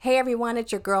Hey everyone,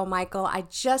 it's your girl Michael. I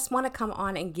just want to come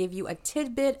on and give you a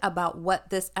tidbit about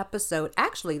what this episode,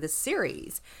 actually the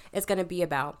series, is going to be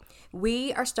about.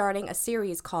 We are starting a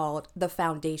series called The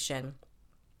Foundation.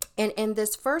 And in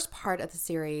this first part of the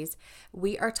series,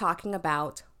 we are talking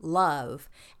about love.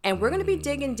 And we're going to be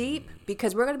digging deep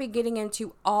because we're going to be getting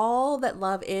into all that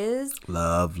love is.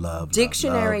 Love.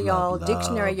 Dictionary, y'all. Love,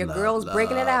 Dictionary. Your girl's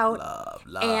breaking it out.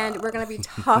 And we're going to be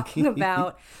talking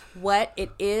about what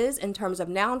it is in terms of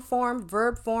noun form,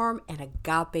 verb form, and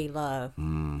agape love.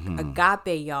 Mm-hmm.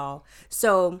 Agape, y'all.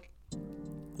 So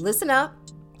listen up.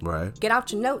 Right. Get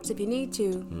out your notes if you need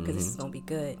to because this is going to be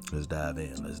good. Let's dive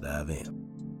in.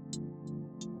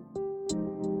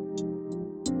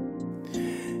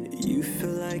 You feel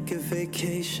like a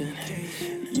vacation.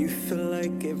 You feel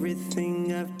like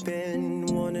everything I've been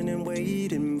wanting and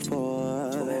waiting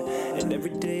for. And every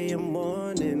day I'm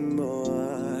wanting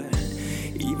more.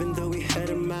 Even though we had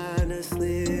a minor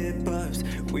slip-ups,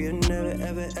 we are never,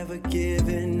 ever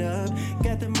giving up.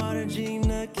 Got the modern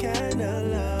Gina kind of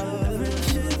love. Real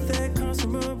shit that comes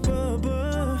from above.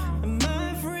 And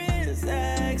my friends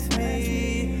ask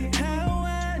me how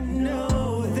I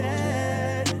know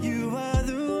that you are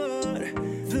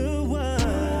the one.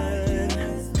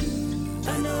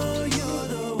 I know you're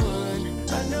the one.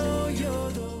 I know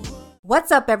you're the one.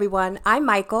 What's up, everyone? I'm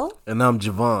Michael. And I'm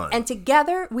Javon. And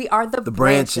together we are the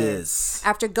Branches.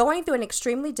 After going through an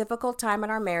extremely difficult time in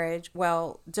our marriage,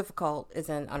 well, difficult is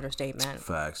an understatement,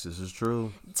 Facts, this is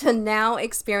true. to now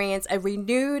experience a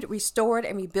renewed, restored,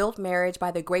 and rebuilt marriage by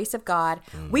the grace of God,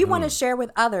 we want to share with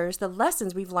others the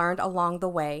lessons we've learned along the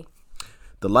way.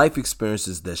 The life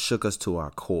experiences that shook us to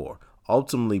our core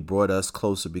ultimately brought us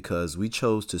closer because we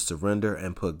chose to surrender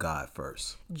and put God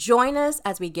first. Join us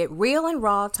as we get real and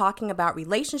raw talking about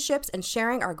relationships and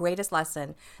sharing our greatest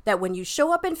lesson, that when you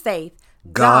show up in faith,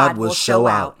 God will show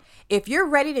out. If you're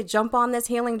ready to jump on this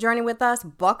healing journey with us,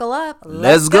 buckle up.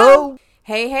 Let's go.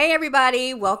 Hey,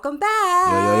 everybody. Welcome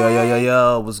back.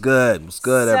 Yo. What's good,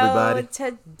 everybody?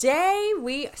 So today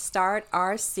we start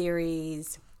our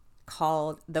series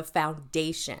called The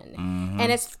Foundation.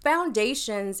 And it's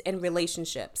foundations in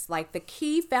relationships, like the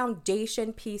key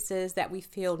foundation pieces that we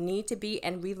feel need to be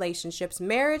in relationships,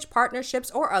 marriage,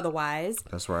 partnerships, or otherwise.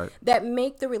 That's right. That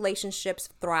make the relationships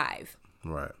thrive.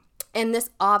 Right. And this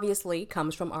obviously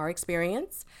comes from our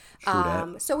experience. True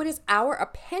that. So it is our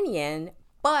opinion,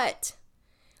 but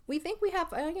we think we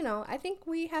have, I think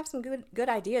we have some good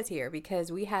ideas here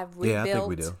because we have rebuilt I think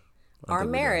we do. our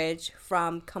marriage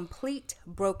from complete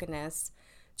brokenness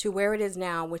to where it is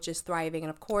now, which is thriving. And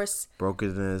of course,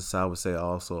 Brokenness, I would say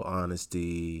also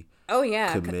honesty,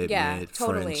 commitment,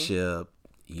 totally. friendship,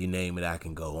 you name it, I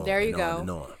can go on. There you go. On and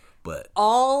on. But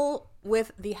all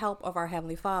with the help of our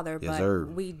Heavenly Father. Yes, but sir.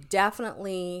 we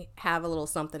definitely have a little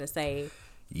something to say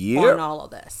Yep. on all of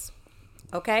this.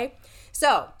 Okay?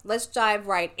 So let's dive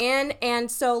right in. And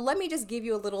so let me just give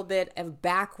you a little bit of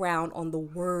background on the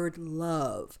word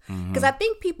love. Because I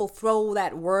think people throw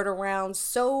that word around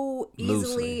so easily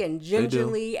Loosely. and They do.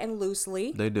 gingerly and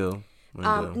loosely. They do.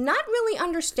 Not really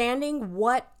understanding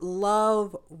what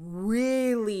love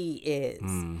really is.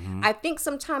 I think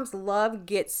sometimes love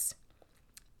gets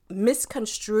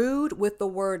misconstrued with the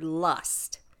word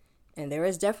lust. And there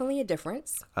is definitely a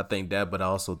difference. I think that, but I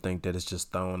also think that it's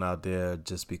just thrown out there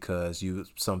just because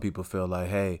some people feel like,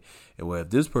 hey, well, if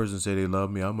this person say they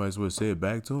love me, I might as well say it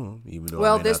back to them, even though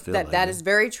I may not feel like that it. is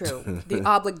very true. The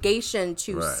obligation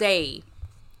to Right. say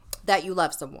that you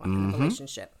love someone in a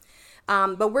relationship.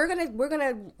 But we're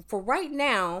gonna for right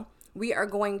now, we are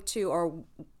going to, or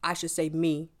I should say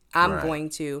me, I'm Right. going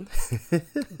to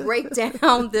break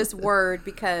down this word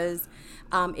because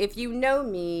if you know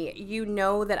me, you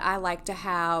know that I like to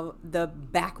have the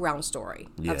background story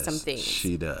of some things.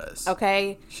 She does.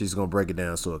 Okay? She's going to break it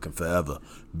down so it can forever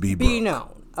be broke.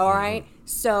 known. All right?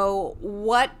 So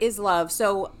what is love?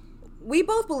 So we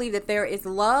both believe that there is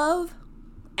love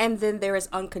and then there is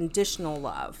unconditional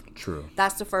love. True.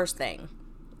 That's the first thing.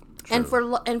 And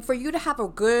for you to have a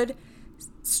good,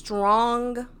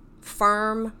 strong,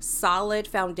 firm, solid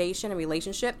foundation and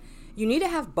relationship, you need to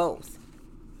have both.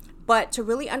 But to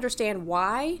really understand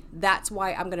why, that's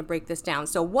why I'm going to break this down.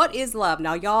 So what is love?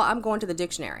 Now, y'all, I'm going to the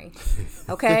dictionary.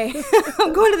 Okay?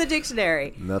 I'm going to the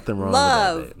dictionary. Nothing wrong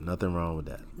Love. with that, babe. Nothing wrong with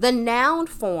that. The noun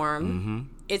form,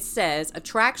 it says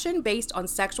attraction based on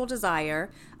sexual desire,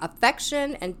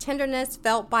 affection, and tenderness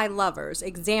felt by lovers.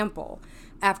 Example,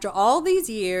 after all these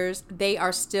years, they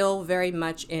are still very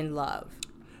much in love.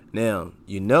 Now,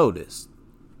 you notice,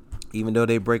 even though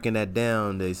they breaking that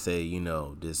down, they say,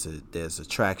 there's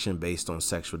attraction based on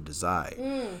sexual desire.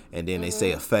 And then they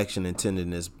say affection and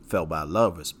tenderness felt by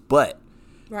lovers. But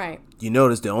Right. You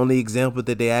notice the only example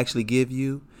that they actually give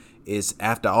you is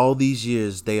after all these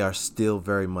years, they are still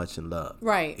very much in love.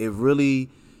 Right. It really,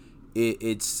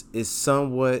 it's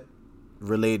somewhat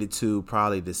related to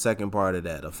probably the second part of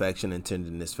that, affection and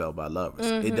tenderness felt by lovers.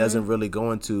 It doesn't really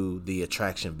go into the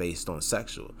attraction based on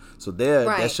sexual. So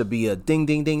that should be a ding,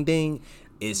 ding, ding, ding.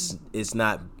 It's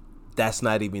not, that's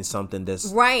not even something that's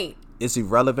right. It's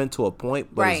irrelevant to a point,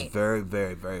 but Right. it's very,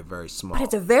 very, very, very small. But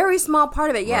it's a very small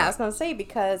part of it. Yeah, Right. I was going to say,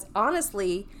 because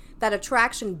honestly, that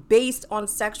attraction based on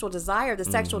sexual desire, the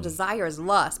sexual desire is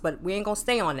lust, but we ain't going to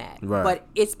stay on that. Right. But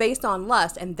it's based on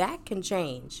lust, and that can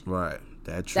change. Right.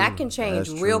 That's true. That can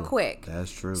change real quick.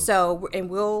 That's true. So, and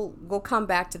we'll come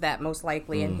back to that most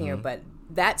likely in here, but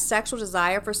that sexual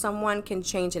desire for someone can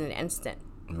change in an instant.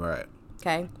 Right.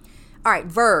 Okay. All right.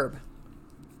 Verb.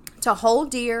 To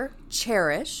hold dear,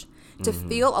 cherish, to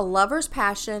feel a lover's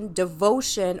passion,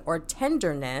 devotion, or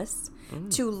tenderness,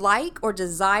 to like or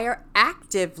desire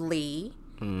actively,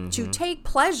 to take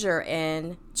pleasure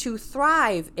in, to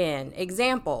thrive in.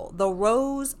 Example, the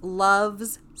rose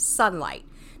loves sunlight.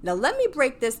 Now, let me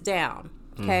break this down,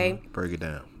 okay? Break it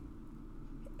down.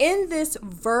 In this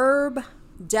verb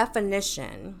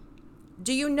definition,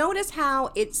 do you notice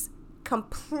how it's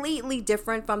completely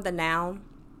different from the noun?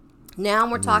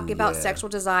 Noun, we're talking about sexual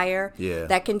desire. Yeah.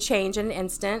 That can change in an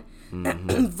instant.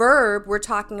 Verb, we're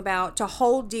talking about to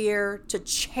hold dear, to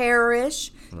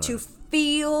cherish, to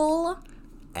feel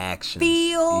Actions.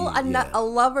 a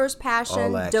lover's passion,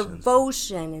 All actions.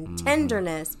 devotion, and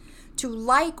tenderness, to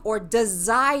like or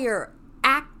desire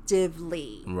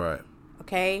actively. Right.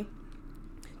 Okay?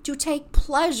 To take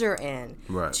pleasure in,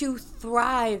 Right. to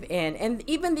thrive in. And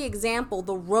even the example,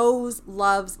 the rose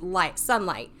loves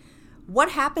sunlight.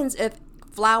 What happens if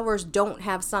flowers don't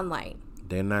have sunlight?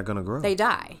 They're not going to grow. They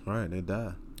die. Right. They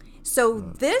die. So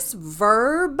this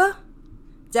verb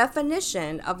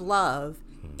definition of love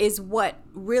is what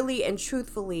really and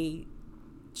truthfully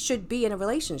should be in a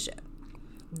relationship.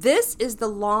 This is the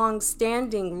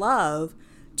long-standing love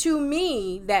to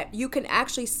me that you can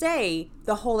actually say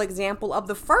the whole example of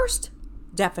the first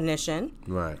definition.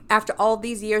 Right. After all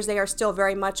these years, they are still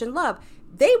very much in love.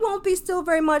 They won't be still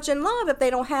very much in love if they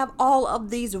don't have all of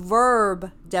these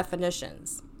verb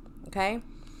definitions. Okay?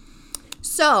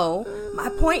 So, my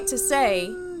point to say...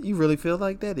 You really feel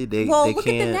like that? They look can't...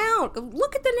 at the noun.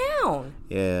 Look at the noun.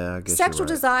 Yeah, I guess Sexual you're right.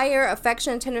 desire,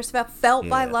 affection, and tenderness felt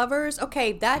by Yeah. lovers.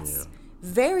 Okay, that's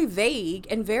very vague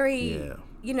and very,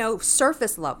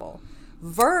 surface level.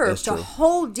 Verb, That's to true.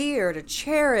 hold dear, to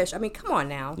cherish. I mean, come on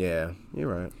now. Yeah, you're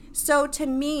right. So to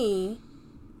me,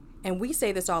 and we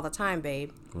say this all the time,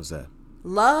 babe, What's that?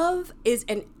 love is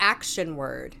an action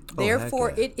word. Oh, heck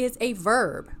Therefore, yeah. it is a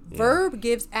verb. Verb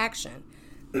gives action.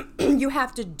 You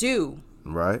have to do.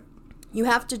 Right. You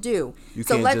have to do. You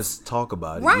So can't just talk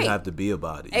about it. Right. You have to be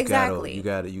about it. Exactly.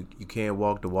 You can't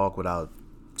walk the walk without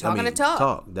Talking the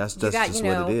talk. That's You got, just you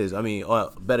know- what it is. I mean,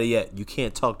 or better yet, you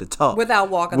can't talk the talk Without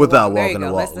walking the without walk. There you walking the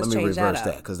go. walk. Let's Let me change that reverse up.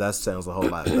 that because that sounds a whole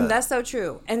lot better. That's so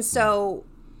true. And so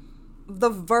the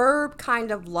verb kind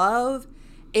of love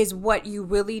is what you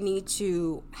really need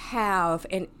to have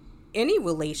in any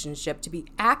relationship to be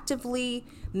actively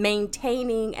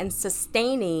maintaining and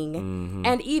sustaining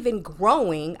and even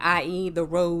growing, i.e. the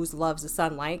rose loves the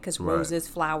sunlight because Right. roses,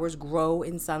 flowers grow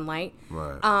in sunlight.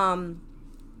 Right.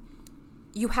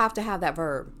 You have to have that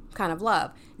verb kind of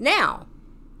love. Now,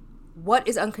 what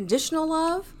is unconditional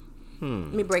love?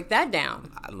 Let me break that down.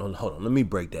 Hold on. Let me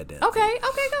break that down. Okay,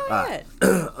 go ahead.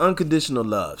 Unconditional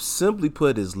love, simply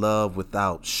put, is love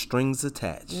without strings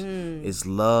attached. It's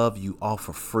love you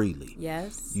offer freely.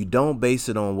 Yes. You don't base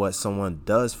it on what someone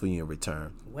does for you in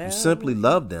return. Well- You simply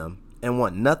love them and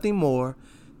want nothing more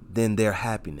than their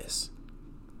happiness.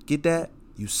 Get that?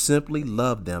 You simply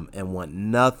love them and want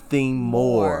nothing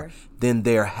more than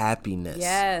their happiness.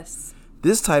 Yes.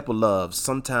 This type of love,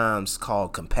 sometimes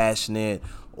called compassionate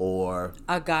or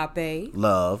Agape.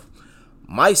 love,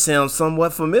 might sound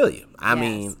somewhat familiar. I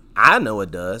mean, I know it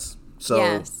does. So,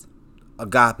 Yes.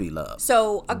 agape love.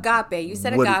 So agape, you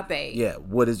said What- agape. Yeah.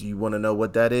 What is? You want to know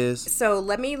what that is? So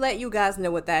let me let you guys know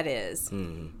what that is.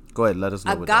 Go ahead. Let us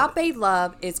know. what that is. Agape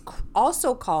love is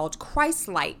also called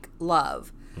Christ-like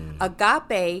love.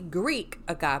 Agape, Greek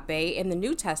agape, in the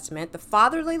New Testament, the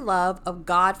fatherly love of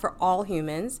God for all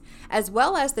humans, as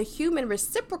well as the human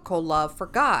reciprocal love for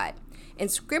God. In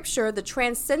Scripture, the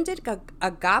transcendent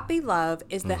agape love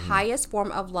is the highest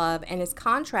form of love and is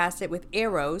contrasted with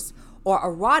eros, or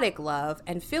erotic love,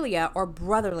 and philia, or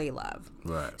brotherly love.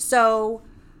 Right. So,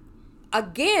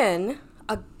 again,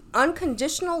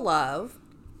 unconditional love,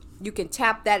 you can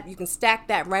stack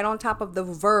that right on top of the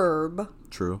verb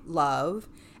True. love.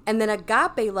 And then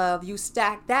agape love, you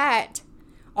stack that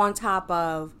on top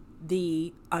of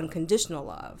the unconditional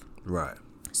love. Right.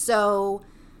 So,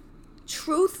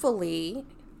 truthfully,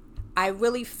 I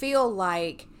really feel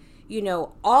like,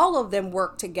 all of them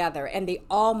work together and they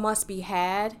all must be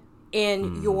had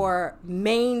in your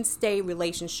mainstay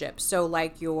relationship. So,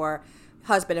 like your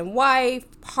husband and wife,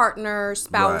 partner,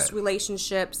 spouse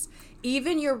relationships,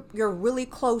 even your really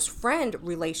close friend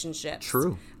relationships.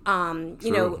 True.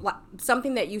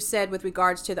 Something that you said with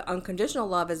regards to the unconditional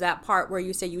love is that part where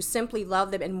you say you simply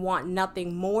love them and want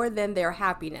nothing more than their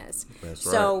happiness. That's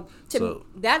so right. To me,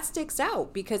 that sticks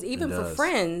out because even for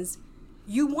friends,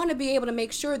 you want to be able to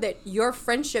make sure that your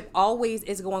friendship always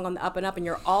is going on the up and up and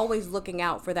you're always looking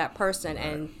out for that person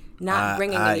and not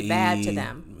bringing any bad to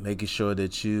them. Making sure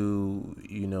that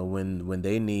when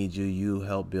they need you, you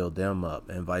help build them up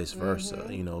and vice versa.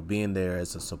 Being there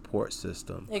as a support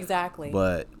system. Exactly.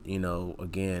 But,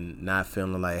 again, not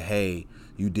feeling like, hey,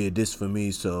 you did this for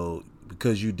me, so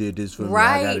because you did this for me,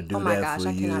 I got to do that for you. Oh my gosh,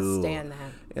 I cannot stand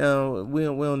that. We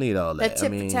don't need all that.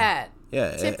 That tit for tat.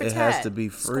 Yeah, it has to be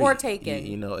free. Score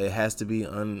taken. It has to be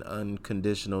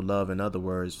unconditional love. In other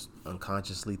words,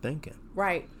 unconsciously thinking.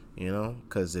 Right.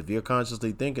 Because if you're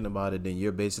consciously thinking about it, then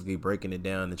you're basically breaking it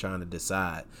down and trying to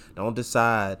decide. Don't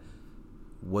decide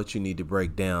what you need to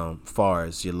break down far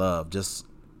as your love. Just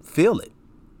feel it.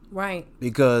 Right.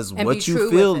 Because and what you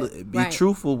feel, be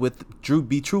truthful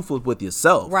with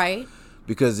yourself. Right.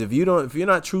 Because if you're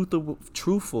not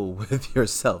truthful with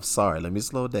yourself, sorry, let me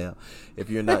slow down. If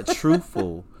you're not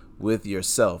truthful with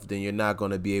yourself, then you're not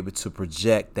going to be able to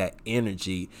project that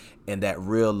energy and that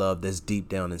real love that's deep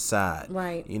down inside.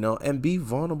 Right. And be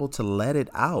vulnerable to let it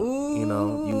out. Ooh.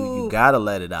 You got to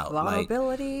let it out.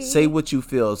 Vulnerability. Like, say what you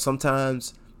feel.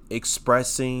 Sometimes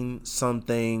expressing some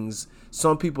things,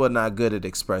 some people are not good at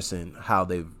expressing how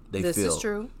they feel. This is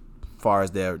true. As far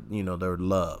as their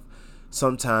love.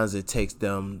 Sometimes it takes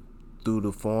them through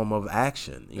the form of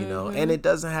action, and it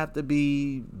doesn't have to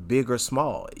be big or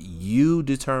small. You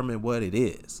determine what it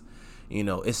is.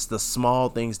 It's the small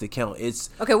things that count. It's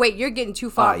okay. Wait, you're getting too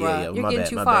far, bro. Yeah, you're my getting bad,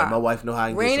 too my far. Bad. My wife know how I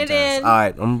can Rein get it sometimes. in. All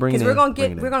right, I'm bringing it in.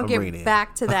 We're gonna get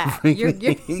back to that.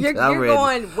 You're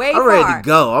going way far. I'm ready to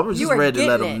go. I'm just ready to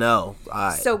let them it. know. All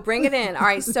right. So bring it in. All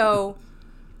right. So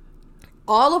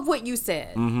all of what you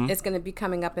said is going to be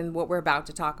coming up in what we're about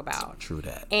to talk about. True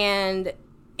that. And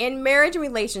in marriage and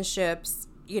relationships,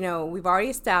 we've already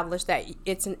established that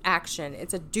it's an action.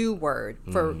 It's a do word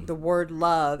for the word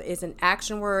love is an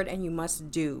action word and you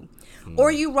must do.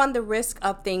 Or you run the risk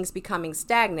of things becoming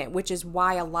stagnant, which is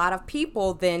why a lot of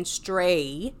people then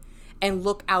stray and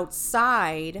look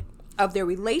outside of their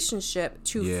relationship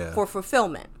for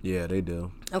fulfillment. Yeah, they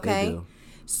do. Okay? They do.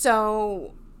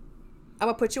 So I'm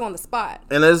going to put you on the spot.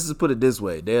 And let's just put it this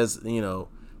way. There's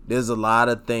a lot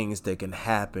of things that can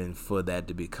happen for that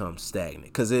to become stagnant.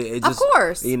 Because it just, of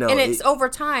course. And it's over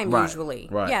time usually.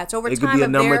 Right. Yeah, it's over time. It could be a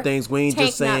number of things. We ain't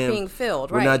just saying. Not being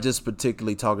filled, we're not just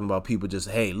particularly talking about people just,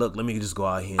 hey, look, let me just go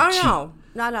out here and cheat. No.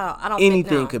 I don't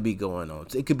Anything could be going on.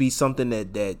 It could be something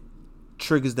that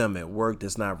triggers them at work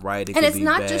that's not right. And it's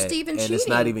not just even cheating. And it's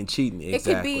not even cheating.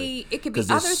 Exactly. It could be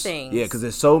other things. Yeah, because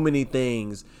there's so many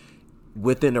things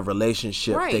within a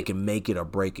relationship that can make it or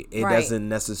break it. It doesn't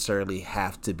necessarily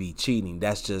have to be cheating.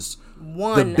 That's just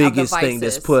one the biggest of the thing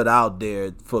that's put out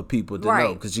there for people to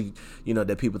know, because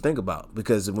that people think about.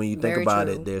 Because when you think about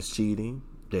it, there's cheating,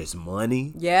 there's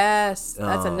money. Yes,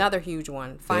 that's another huge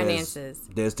one. Finances.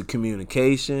 There's the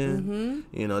communication.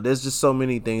 There's just so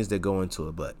many things that go into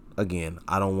it. But again,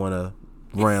 I don't want to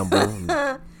ramble.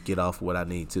 And get off what I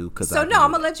need to. I'm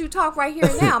going to let you talk right here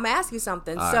and now. I'm going to ask you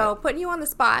something. So, putting you on the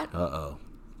spot. Uh-oh.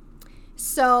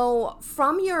 So,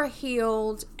 from your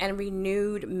healed and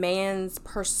renewed man's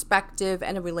perspective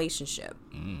and a relationship,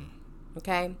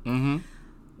 okay?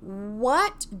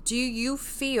 What do you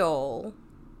feel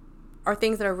are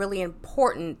things that are really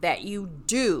important that you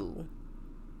do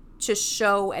to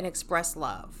show and express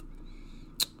love?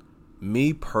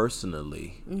 Me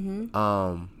personally,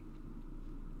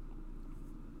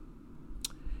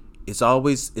 it's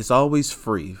always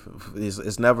free.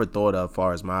 It's never thought of as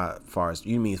far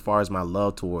as my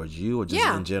love towards you, or just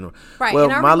in general. Right. Well,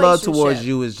 my love towards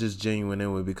you is just genuine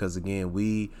anyway, because again,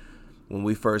 when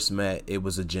we first met, it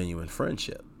was a genuine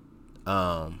friendship.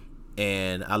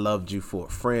 And I loved you for a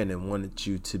friend and wanted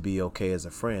you to be okay as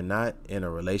a friend, not in a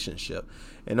relationship.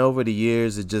 And over the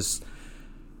years, it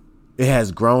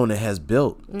has grown, it has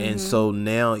built. And so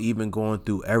now, even going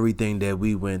through everything that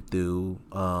we went through,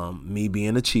 me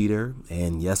being a cheater,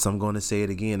 and yes, I'm going to say it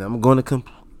again, I'm going to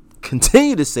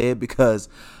continue to say it, because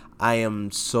I am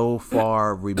so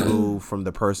far removed from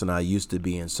the person I used to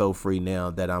be and so free now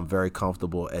that I'm very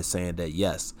comfortable at saying that,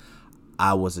 yes,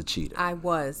 I was a cheater. I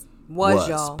was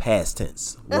y'all. Past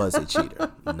tense, was a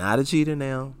cheater. Not a cheater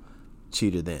now,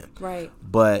 cheater then. Right.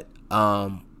 But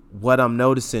what I'm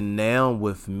noticing now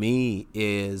with me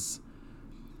is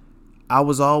I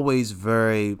was always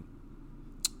very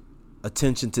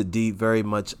very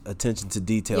much attention to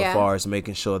detail as far as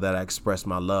making sure that I express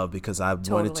my love, because I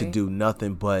wanted to do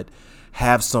nothing but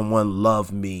have someone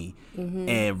love me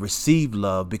and receive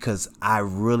love, because I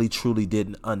really truly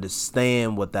didn't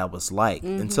understand what that was like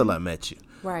until I met you.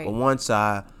 Right. But once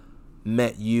I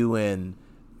met you and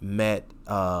met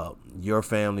your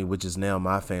family, which is now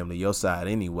my family, your side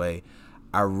anyway,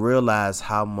 I realized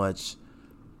how much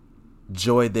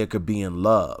joy there could be in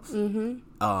love.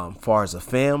 Far as a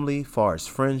family, far as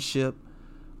friendship,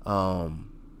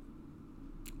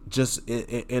 just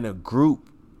in a group,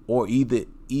 or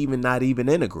even not even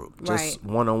in a group, just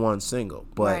one-on-one single.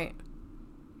 But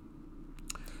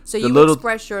so you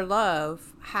express your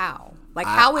love how? Like,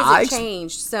 how has it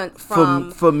changed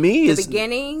from for me the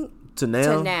beginning to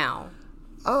now?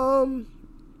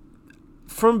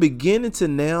 From beginning to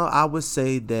now, I would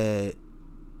say that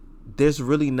there's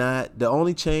really not, the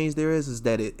only change there is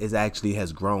that it actually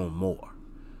has grown more.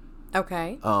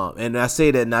 Okay. And I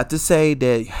say that not to say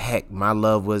that, heck, my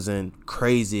love wasn't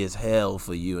crazy as hell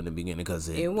for you in the beginning, because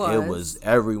it was.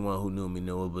 Everyone who knew me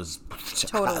knew it was.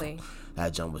 Totally.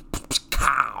 That jump was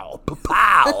pow,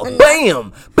 pow,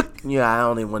 bam. Yeah, I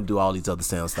don't even want to do all these other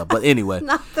sound stuff, but anyway,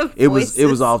 Not the it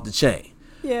was off the chain.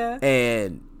 Yeah.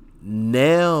 And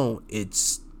now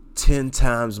it's 10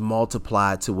 times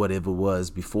multiplied to whatever it was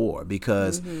before,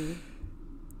 because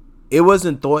it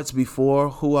wasn't thoughts before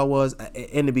who I was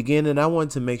in the beginning. I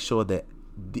wanted to make sure that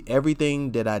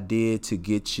everything that I did to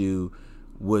get you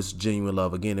was genuine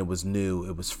love. Again, it was new,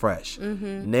 it was fresh.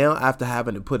 Now, after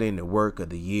having to put in the work of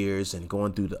the years and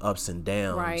going through the ups and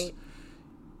downs,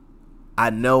 I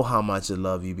know how much I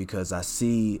love you, because I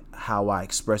see how I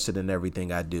express it in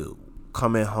everything I do.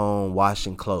 Coming home,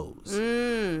 washing clothes,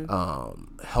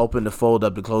 helping to fold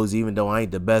up the clothes, even though I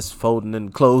ain't the best folding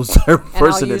in clothes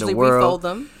person in the world. Refold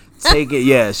them.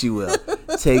 She will.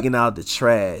 Taking out the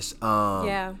trash.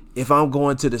 If I'm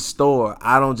going to the store,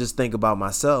 I don't just think about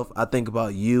myself. I think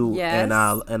about you and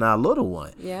our little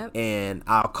one. And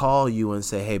I'll call you and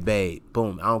say, hey, babe,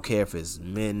 boom. I don't care if it's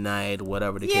midnight,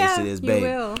 whatever the case it is,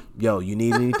 babe. Yo, you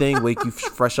need anything? Wake you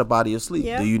fresh up out of your sleep.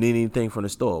 Do you need anything from the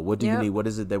store? What do you need? What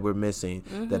is it that we're missing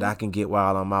that I can get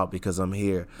while I'm out, because I'm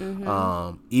here?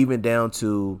 Even down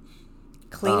to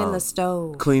cleaning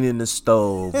the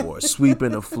stove or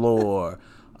sweeping the floor.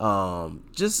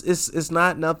 Just it's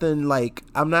not nothing like,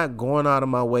 I'm not going out of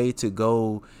my way to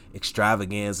go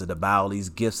extravaganza to buy all these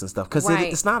gifts and stuff, because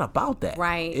it's not about that,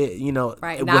 Not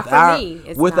for me.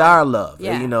 It's with not. Our love,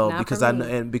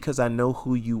 because I know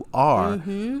who you are.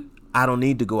 I don't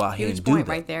need to go out here and do that.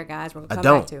 Right there, guys. We're gonna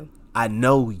come back to. I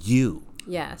know you.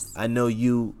 Yes. I know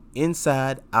you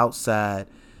inside, outside.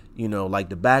 Like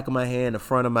the back of my hand, the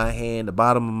front of my hand, the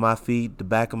bottom of my feet, the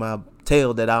back of my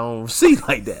tail, that I don't see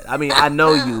like that. I mean, I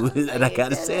know you, and I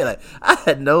gotta say, like,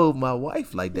 I know my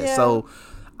wife like that. So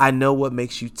I know what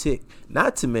makes you tick.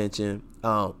 Not to mention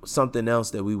something else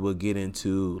that we will get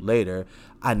into later.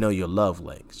 I know your love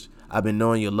language. I've been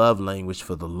knowing your love language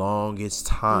for the longest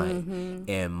time,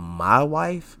 and my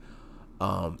wife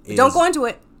don't go into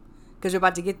it, because we're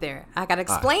about to get there. I gotta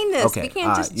explain this. Okay. We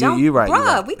can't just jump. You're right.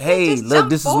 Bruh, we can't just look, jump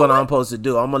this forward. is what I'm supposed to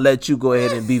do. I'm gonna let you go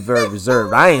ahead and be very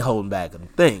reserved. I ain't holding back a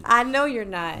thing. I know you're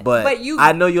not. But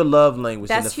I know your love language,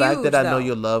 and the fact that I know though.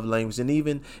 your love language,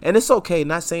 and it's okay.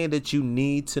 Not saying that you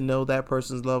need to know that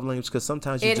person's love language, because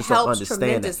sometimes you just don't understand it.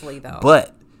 Helps tremendously, though.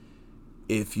 But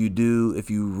if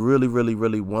you really, really,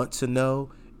 really want to know,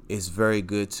 it's very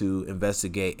good to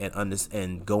investigate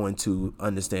and go into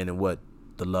understanding what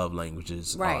the love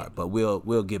languages are. But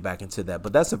we'll get back into that.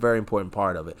 But that's a very important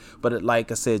part of it. But like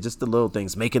I said, just the little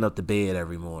things, making up the bed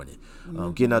every morning,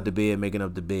 getting out the bed, making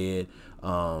up the bed,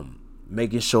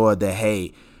 making sure that,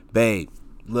 hey, babe,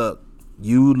 look,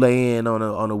 you lay in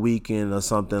on a weekend or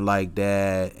something like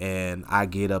that, and I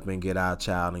get up and get our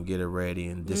child and get it ready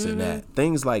and this and that,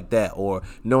 things like that. Or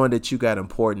knowing that you got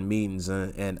important meetings,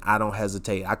 and I don't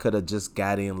hesitate. I could have just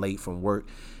got in late from work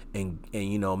and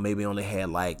maybe only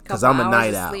had because I'm a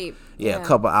night owl, a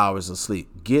couple hours of sleep.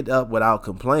 Get up without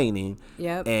complaining,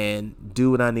 and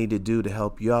do what I need to do to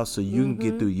help you out, so you can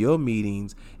get through your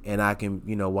meetings, and I can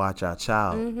watch our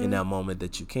child in that moment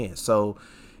that you can. So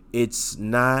it's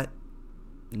not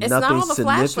It's nothing not all the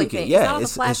flashy significant. things. Yeah, it's not all the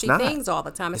flashy things all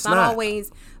the time. It's not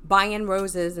always buying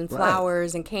roses and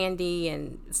flowers and candy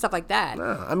and stuff like that.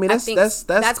 No, I mean that's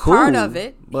cool, part of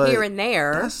it here and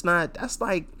there. That's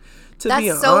like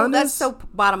honest. That's so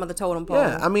bottom of the totem pole.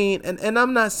 Yeah, I mean, and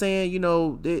I'm not saying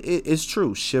it's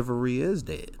true. Chivalry is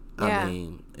dead. Yeah. I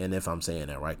mean, and if I'm saying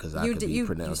that right, because I could be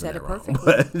pronouncing that wrong.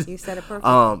 But you said it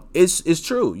perfectly. It's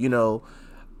true.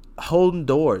 Holding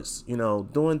doors.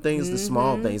 Doing things, the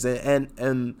small things,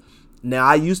 and now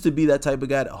I used to be that type of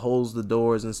guy that holds the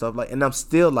doors and stuff and I'm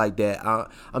still like that.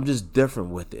 I'm just different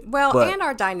with it. Well, and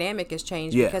our dynamic has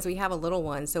changed because we have a little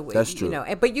one. So that's true.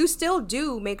 But you still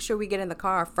do make sure we get in the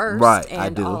car first, right? And I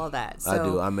do. all of that. So I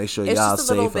do. I make sure y'all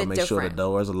safe. I make sure the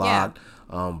doors are locked.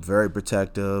 Yeah. Very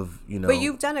protective. But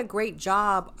you've done a great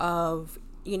job of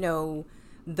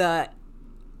the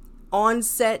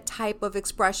onset type of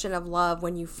expression of love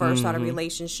when you first start a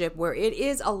relationship, where it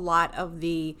is a lot of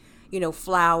the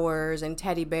flowers and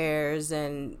teddy bears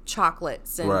and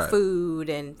chocolates and food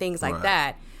and things like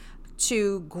that,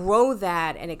 to grow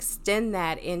that and extend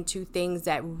that into things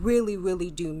that really,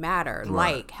 really do matter,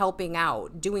 like helping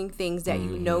out, doing things that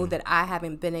that I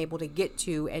haven't been able to get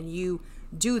to, and you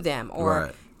do them,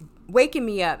 or waking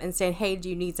me up and saying, hey, do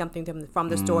you need something from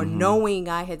the store, knowing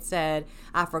I had said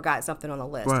I forgot something on the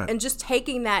list, and just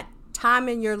taking that time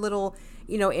in your little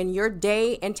in your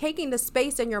day and taking the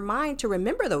space in your mind to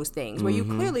remember those things where you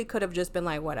clearly could have just been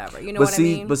like, whatever, I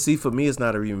mean? But see, for me, it's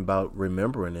not even about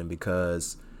remembering them,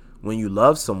 because when you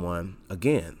love someone,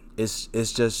 again, it's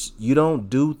just, you don't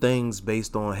do things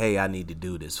based on, hey, I need to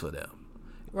do this for them.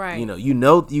 Right.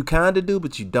 You kind of do,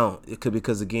 but you don't. It could,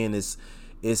 because again, it's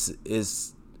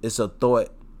a thought,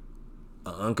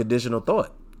 an unconditional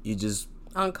thought. You just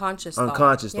unconscious thought.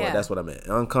 Yeah. That's what I meant.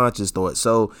 Unconscious thought.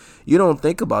 So you don't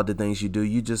think about the things you do.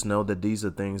 You just know that these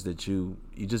are things that you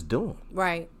just do them.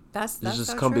 Right. That's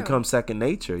just so become second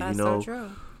nature. That's so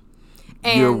true.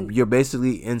 And you're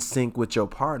basically in sync with your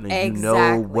partner. Exactly. You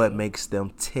know what makes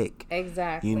them tick.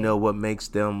 Exactly. You know what makes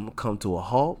them come to a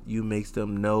halt. You makes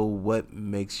them know what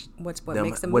makes what them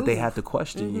makes them what move. They have to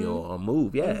question you or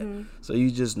move. Yeah. So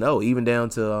you just know, even down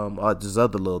to just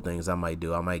other little things I might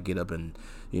do. I might get up and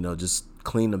just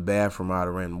clean the bathroom out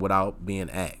and without being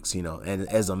asked. And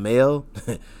as a male.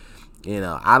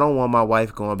 I don't want my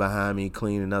wife going behind me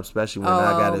cleaning up, especially when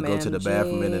I got to go to the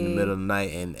bathroom in the middle of the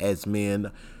night. And as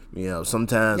men,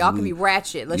 sometimes y'all can be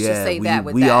ratchet. Let's just say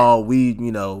Lord,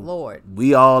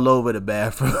 we all over the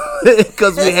bathroom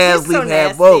because we have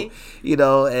both.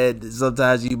 And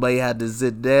sometimes you might have to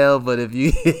sit down, but if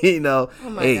you, oh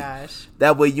my gosh,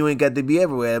 that way you ain't got to be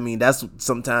everywhere. I mean, that's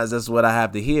what I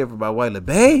have to hear from my wife. Like,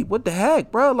 babe, what the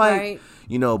heck, bro? Like,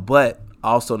 but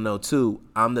also know too,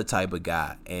 I'm the type of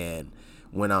guy, and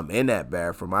when I'm in that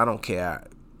bathroom, I don't care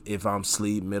if I'm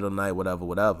asleep, middle of the night,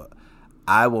 whatever.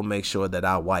 I will make sure that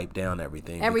I wipe down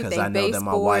everything because I know that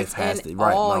my wife has to.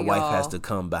 Right, my wife has to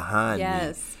come behind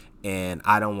me, and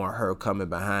I don't want her coming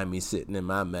behind me, sitting in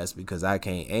my mess because I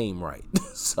can't aim right.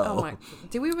 So,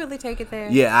 did we really take it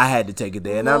there? Yeah, I had to take it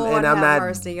there, and I'm not.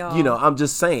 Mercy, y'all. I'm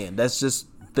just saying that's just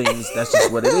things. That's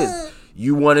just what it is.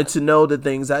 You wanted to know the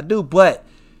things I do, but.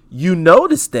 You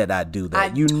notice that I do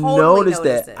that. Notice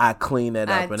that I clean that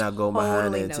up and I go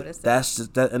behind it. That's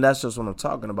just that, and that's just what I'm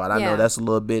talking about. I know that's a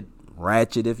little bit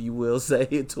ratchet, if you will say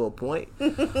it, to a point.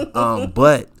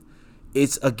 But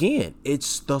it's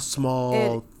the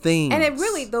small things, and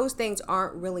those things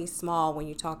aren't really small when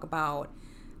you talk about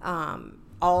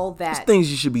all that. It's things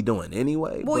you should be doing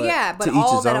anyway. Well, but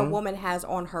all that a woman has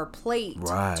on her plate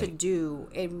to do,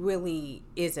 it really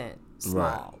isn't small.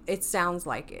 Right. It sounds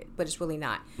like it, but it's really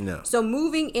not. No. So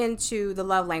moving into the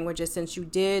love languages, since you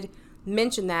did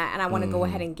mention that, and I want to go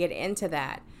ahead and get into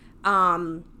that.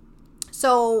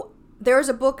 So there's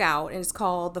a book out, and it's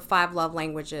called The 5 Love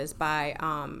Languages by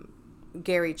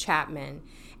Gary Chapman.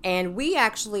 And we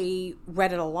actually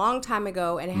read it a long time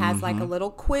ago, and it has like a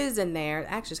little quiz in there.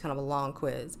 Actually, it's kind of a long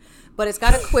quiz, but it's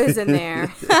got a quiz in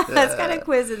there. It's got a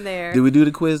quiz in there. Did we do the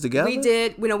quiz together? We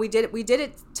did. We did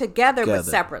it together, but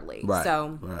separately. Right.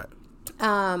 So, right.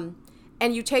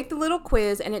 And you take the little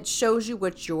quiz, and it shows you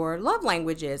what your love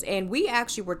language is. And we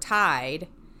actually were tied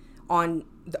on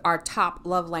our top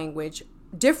love language,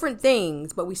 different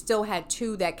things, but we still had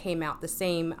 2 that came out the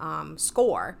same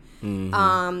score. Mm-hmm.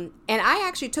 And I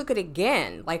actually took it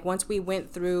again, like once we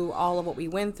went through all of what we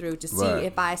went through, to see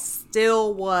if I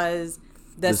still was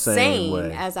the same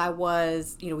as I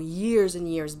was, years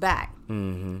and years back.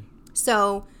 Mm-hmm.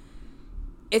 So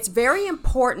it's very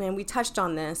important, and we touched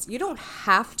on this. You don't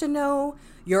have to know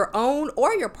your own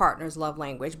or your partner's love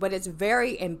language, but it's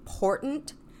very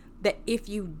important that if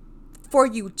you for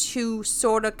you to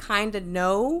sort of kind of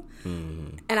know.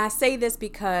 And I say this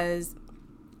because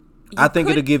I think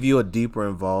it'll give you a deeper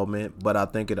involvement, but I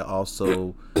think it'll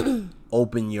also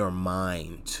open your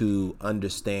mind to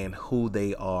understand who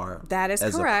they are that is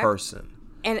as correct. a person.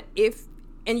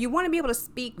 And you want to be able to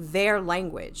speak their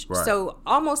language. Right. So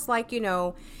almost like,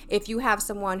 if you have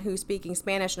someone who's speaking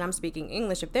Spanish and I'm speaking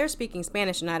English, if they're speaking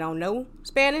Spanish and I don't know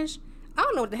Spanish, I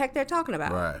don't know what the heck they're talking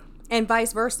about. Right. And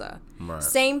vice versa. Right.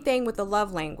 Same thing with the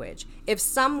love language. If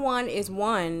someone is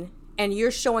one and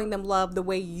you're showing them love the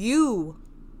way you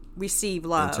receive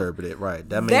love, Interpret it, right.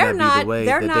 That may not be the way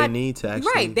that they need to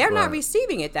actually. Right. They're not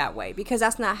receiving it that way because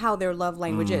that's not how their love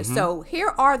language is. So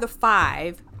here are the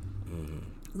 5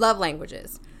 love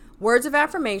languages: words of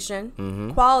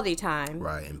affirmation, quality time,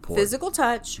 right, important. physical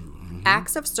touch,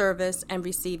 acts of service, and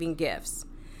receiving gifts.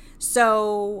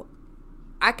 So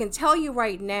I can tell you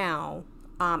right now,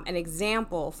 an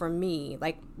example for me,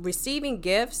 like receiving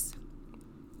gifts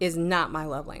is not my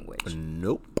love language.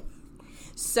 Nope.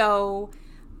 So,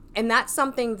 and that's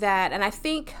something that, and I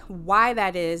think why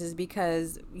that is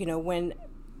because, when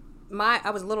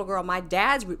I was a little girl, my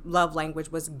dad's love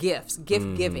language was gifts,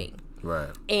 gift giving. Right.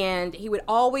 And he would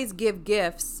always give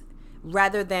gifts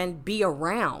rather than be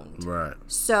around. Right.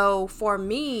 So for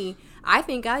me, I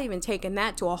think I've even taken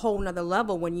that to a whole nother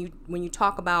level when you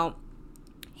talk about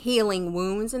healing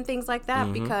wounds and things like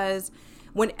that, because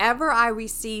whenever I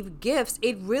receive gifts,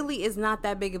 it really is not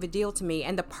that big of a deal to me.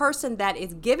 And the person that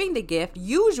is giving the gift,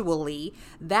 usually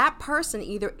that person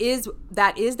either is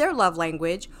their love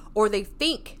language, or they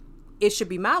think it should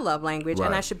be my love language, right.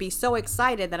 and I should be so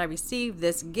excited that I received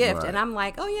this gift. Right. And I'm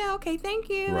like, oh yeah, okay, thank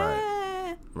you.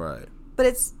 Right. Right. But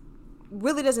it's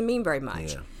really doesn't mean very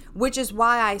much. Yeah. Which is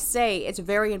why I say it's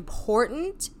very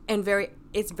important and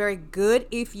it's very good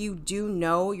if you do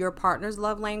know your partner's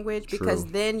love language, because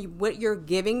then what you're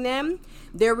giving them,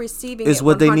 they're receiving is it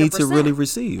what 100%. they need to really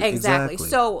receive. Exactly.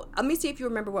 So let me see if you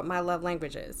remember what my love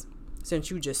language is, since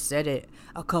you just said it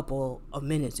a couple of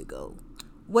minutes ago.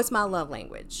 What's my love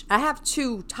language? I have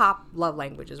 2 top love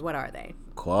languages. What are they?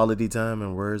 Quality time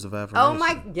and words of affirmation. Oh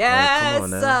my, yes, come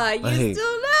on now. you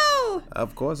still know.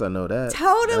 Of course I know that.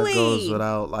 Totally. That goes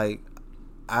without,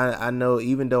 I know,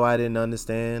 even though I didn't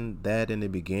understand that in the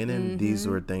beginning, these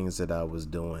were things that I was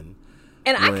doing.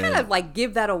 And I kind of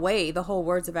give that away, the whole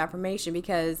words of affirmation,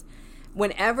 because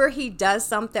whenever he does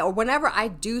something, or whenever I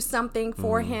do something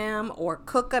for him, or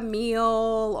cook a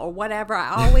meal or whatever,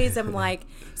 I always am like,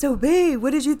 so babe,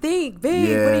 what did you think?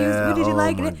 Babe, what did you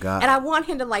like? My God. And I want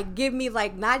him to give me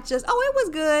not just, oh, it was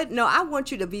good. No, I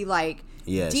want you to be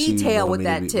detail with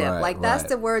that tip. Right, that's right.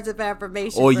 the words of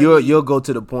affirmation. Or you'll go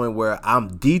to the point where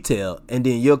I'm detailed, and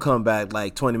then you'll come back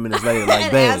 20 minutes later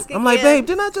babe. I'm like, babe,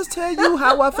 didn't I just tell you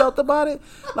how I felt about it?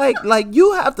 Like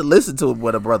you have to listen to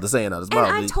what a brother's saying out his mouth.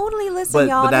 And I totally listen,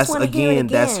 y'all. But that's again,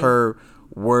 that's her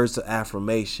words of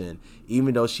affirmation.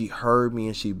 Even though she heard me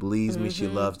and she believes me, she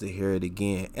loves to hear it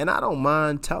again. And I don't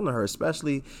mind telling her,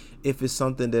 especially if it's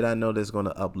something that I know that's going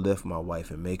to uplift my wife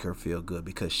and make her feel good,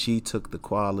 because she took the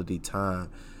quality time.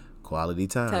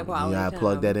 I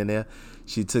plug that in there.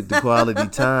 She took the quality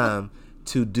time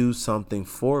to do something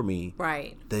for me,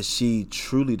 right, that she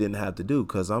truly didn't have to do,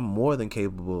 because I'm more than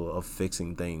capable of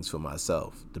fixing things for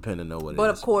myself, depending on what it is. But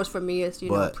of course, for me, it's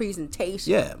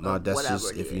presentation. Yeah, that's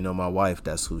just, if you know my wife,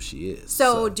 that's who she is.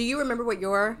 So do you remember what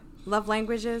your love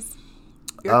language is?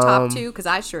 Your top 2? Because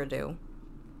I sure do.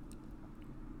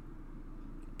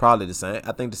 Probably the same.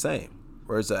 I think the same.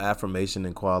 Words of affirmation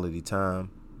and quality time.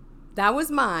 That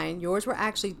was mine. Yours were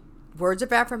actually words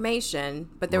of affirmation,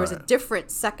 but there was a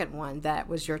different second one that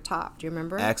was your top. Do you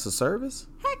remember? Acts of service?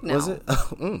 Heck no. Was it?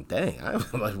 Dang.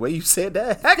 I'm like, where you said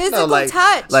that? Heck physical no.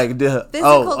 touch. Physical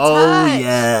touch. Oh,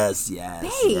 yes. Babe,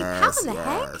 how in the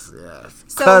heck? Yes.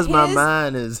 So because my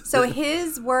mind is. So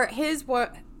his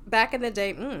were back in the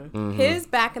day. His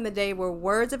back in the day were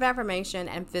words of affirmation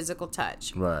and physical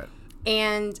touch. Right.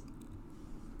 And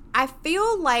I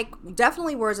feel like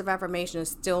definitely words of affirmation is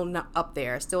still up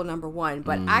there, still number 1.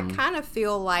 But I kind of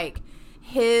feel like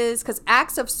because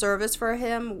acts of service for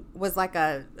him was like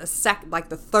the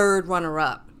third runner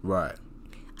up. Right.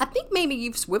 I think maybe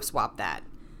you've swapped that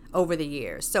over the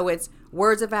years. So it's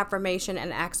words of affirmation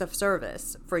and acts of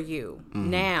service for you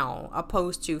now,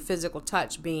 opposed to physical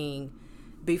touch being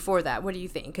before that. What do you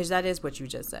think? Because that is what you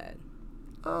just said.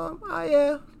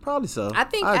 Yeah, probably so. I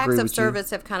think acts of service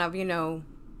have kind of,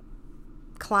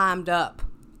 climbed up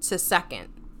to second,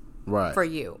 right, for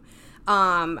you.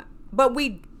 But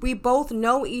we both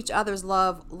know each other's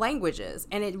love languages,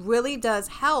 and it really does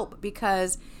help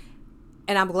because,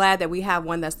 and I'm glad that we have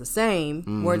one that's the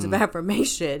same, words of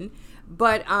affirmation.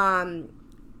 But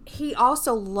he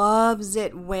also loves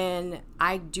it when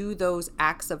I do those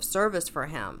acts of service for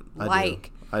him.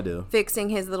 I do. Fixing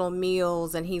his little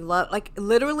meals, and he loved, like,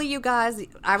 literally, you guys,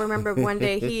 I remember one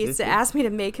day he used to ask me to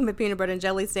make him a peanut butter and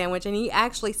jelly sandwich, and he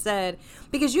actually said,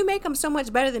 because you make them so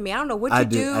much better than me, I don't know what you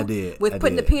do with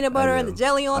putting the peanut butter and the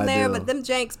jelly on there, but them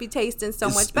janks be tasting so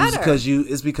much better.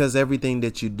 It's because everything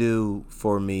that you do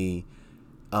for me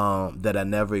that I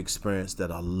never experienced,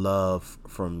 that I love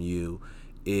from you,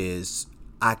 is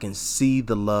I can see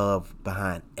the love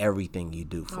behind everything you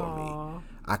do for me.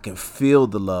 I can feel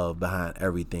the love behind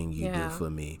everything you do for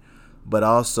me. But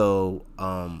also,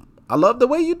 I love the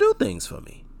way you do things for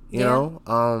me. You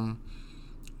know?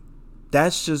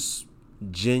 That's just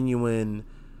genuine,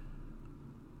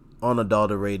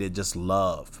 unadulterated, just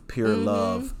love. Pure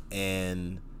love.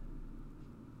 And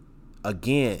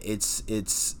again,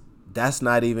 it's that's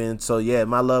not even so. Yeah,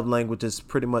 my love languages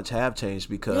pretty much have changed,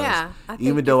 because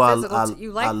even though I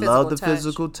love the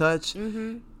physical touch,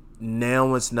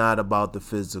 now it's not about the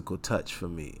physical touch for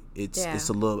me. It's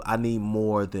a little. I need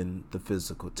more than the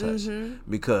physical touch,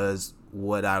 because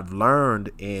what I've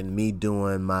learned in me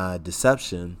doing my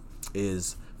deception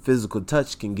is physical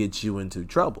touch can get you into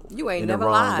trouble. You ain't in never the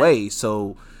wrong way.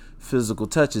 So physical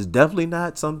touch is definitely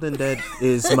not something that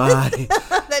is my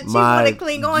that you want to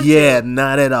cling on to. Yeah,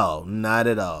 not at all,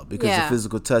 because the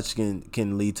physical touch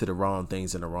can lead to the wrong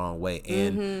things in the wrong way,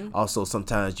 and also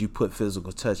sometimes you put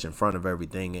physical touch in front of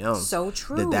everything else. So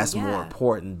true. That's more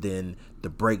important than the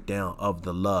breakdown of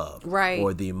the love, right,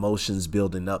 or the emotions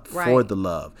building up for the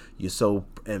love. You're so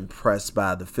impressed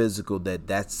by the physical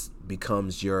that's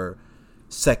becomes your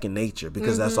second nature,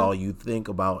 because that's all you think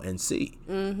about and see.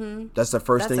 That's the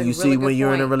first thing you see when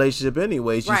you're in a relationship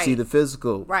anyways. You see the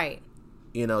physical, right?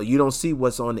 You know, you don't see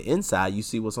what's on the inside, you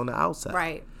see what's on the outside,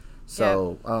 right?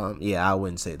 So I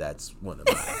wouldn't say that's one of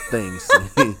my things.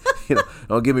 You know,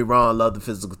 don't get me wrong, I love the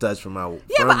physical touch from but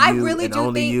I really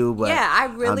do think, you, but I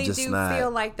really do feel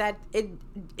like that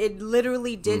it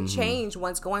literally did change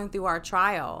once going through our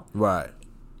trial, right?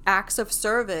 Acts of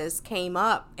service came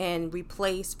up and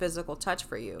replaced physical touch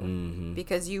for you,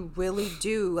 because you really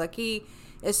do, like, he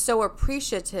is so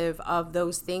appreciative of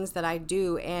those things that I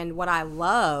do. And what I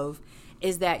love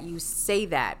is that you say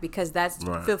that, because that's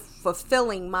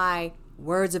fulfilling my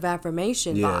words of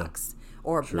affirmation box,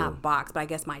 or not box, but I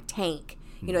guess my tank.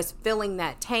 You know, it's filling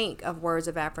that tank of words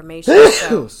of affirmation.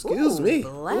 So, excuse me.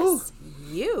 Bless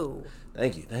you.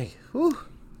 Thank you. Whew.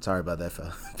 Sorry about that,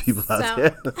 fella. People out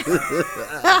there.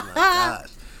 Oh my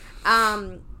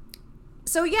gosh.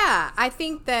 So yeah, I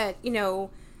think that, you know,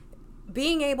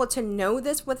 being able to know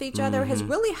this with each other has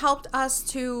really helped us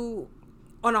to,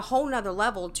 on a whole nother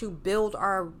level, to build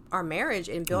our marriage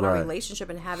and build our relationship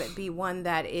and have it be one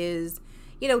that is,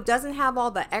 you know, doesn't have all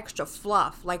the extra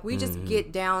fluff. Like, we just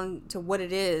get down to what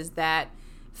it is that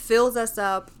fills us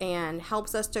up and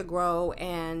helps us to grow.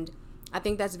 And I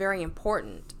think that's very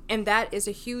important. And that is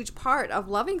a huge part of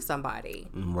loving somebody.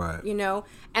 Right. You know?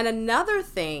 And another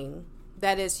thing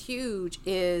that is huge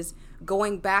is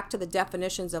going back to the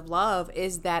definitions of love,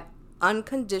 is that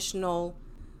unconditional,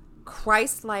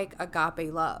 Christ-like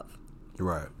agape love.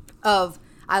 Right.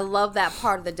 I love that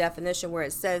part of the definition where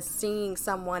it says seeing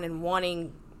someone and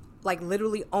wanting, like,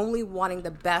 literally only wanting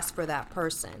the best for that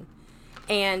person.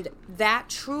 And that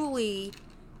truly,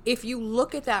 if you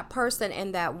look at that person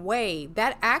in that way,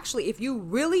 that actually, if you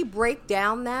really break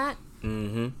down that,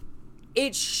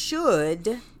 it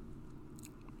should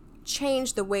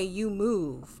change the way you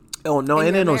move. Oh no,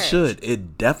 it ain't no should.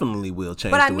 It definitely will change.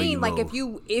 But I mean, like,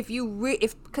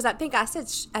 because I think I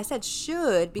said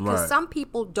should, because some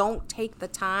people don't take the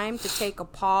time to take a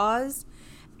pause.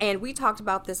 And we talked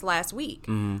about this last week,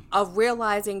 of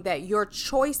realizing that your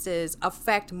choices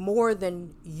affect more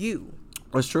than you.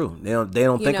 That's true. They don't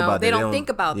think about that. They don't think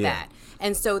about that.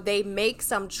 And so they make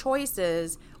some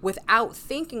choices without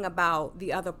thinking about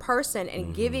the other person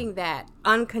and giving that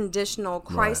unconditional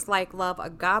Christ-like love,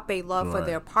 agape love for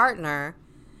their partner.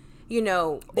 You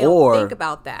know, they don't think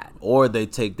about that. Or they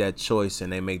take that choice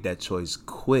and they make that choice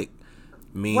quick,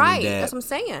 meaning that that's what I'm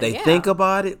saying. They think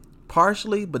about it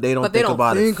partially, but they don't think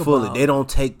about it fully. They don't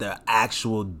take the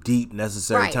actual deep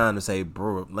necessary time to say,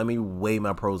 bro, let me weigh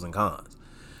my pros and cons.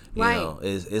 You know,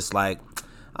 it's like,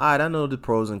 all right, I know the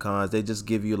pros and cons. They just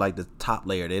give you like the top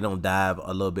layer. They don't dive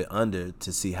a little bit under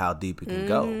to see how deep it can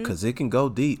go, because it can go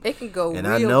deep. It can go and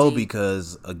real I know deep.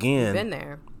 Because, again, you've been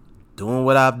there. Doing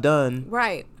what I've done,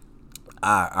 right?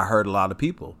 I hurt a lot of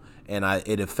people, and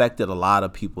it affected a lot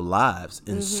of people's lives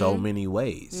in so many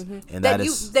ways, and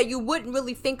that you wouldn't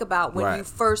really think about when you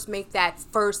first make that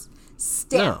first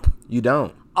step. No, you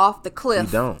don't. off the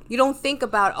cliff. You don't think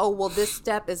about, oh, well, this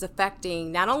step is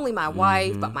affecting not only my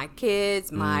wife, but my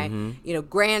kids, my,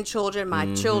 grandchildren,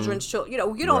 my children's children.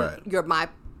 You don't, Right. you're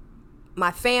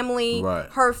my family, Right.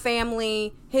 her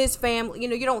family, his family.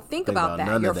 You don't think about that.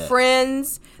 none Your of that.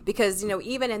 friends, because,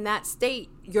 even in that state,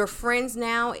 your friends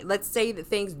now, let's say that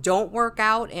things don't work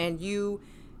out and you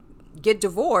get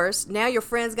divorced. Now your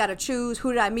friends got to choose,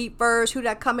 who did I meet first? Who did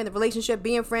I come in the relationship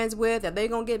being friends with? Are they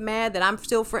going to get mad that I'm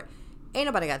still friend? Ain't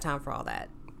nobody got time for all that.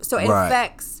 So it Right.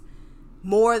 affects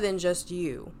more than just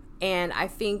you. And I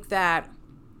think that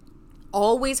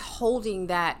always holding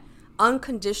that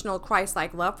unconditional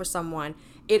Christ-like love for someone,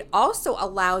 it also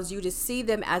allows you to see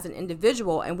them as an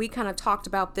individual. And we kind of talked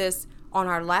about this on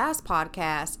our last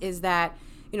podcast, is that,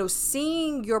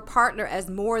 seeing your partner as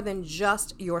more than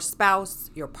just your spouse,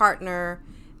 your partner,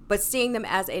 but seeing them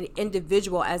as an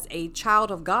individual, as a child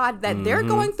of God, that they're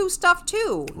going through stuff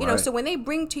too. Right. So when they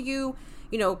bring to you,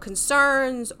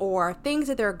 concerns or things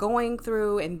that they're going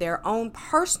through in their own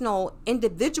personal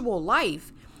individual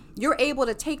life, you're able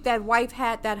to take that wife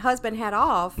hat, that husband hat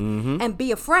off and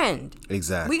be a friend.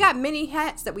 Exactly. We got many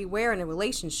hats that we wear in a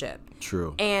relationship.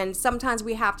 True. And sometimes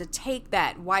we have to take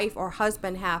that wife or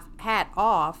husband hat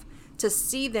off to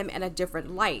see them in a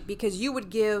different light, because you would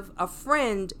give a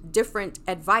friend different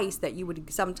advice that you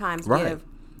would sometimes give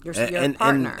your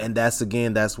partner. And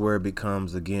that's where it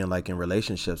becomes, again, like in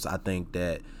relationships, I think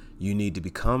that you need to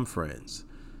become friends.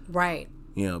 Right.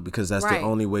 Because that's the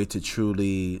only way to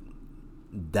truly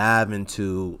dive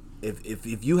into,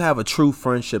 if you have a true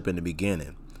friendship in the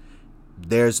beginning,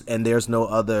 there's no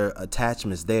other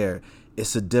attachments there.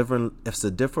 It's a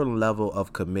different level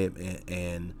of commitment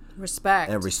and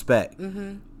respect.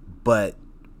 Mm-hmm. But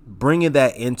bringing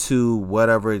that into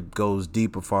whatever it goes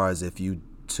deeper, far as if you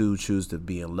two choose to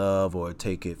be in love or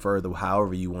take it further,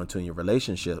 however you want to in your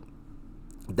relationship,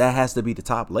 that has to be the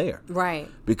top layer. Right.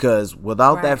 Because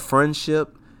without that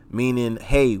friendship, meaning,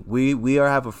 hey, we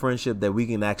have a friendship that we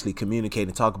can actually communicate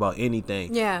and talk about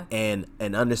anything, and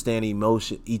understand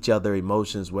each other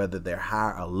emotions, whether they're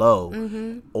high or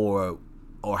low,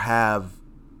 or have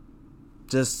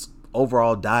just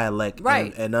overall dialect,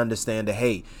 and understand that,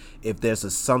 hey, if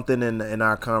there's something in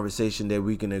our conversation that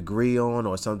we can agree on,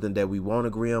 or something that we won't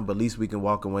agree on, but at least we can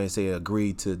walk away and say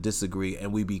agree to disagree,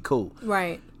 and we be cool.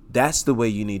 Right. That's the way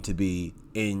you need to be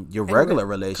in your regular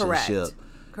relationship.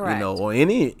 Correct. Or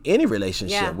any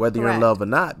relationship, whether you're in love or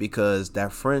not, because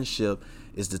that friendship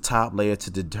is the top layer to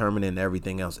determining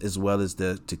everything else, as well as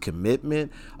the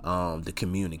commitment, the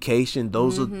communication.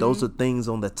 Those are things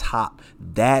on the top.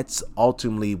 That's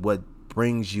ultimately what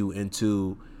brings you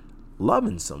into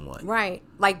loving someone. Right.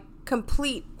 Like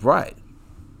complete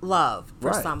love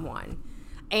for someone.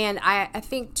 And I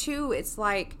think too, it's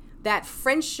like that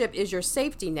friendship is your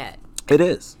safety net. It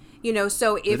is.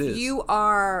 So if you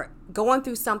are going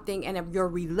through something and your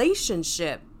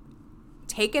relationship,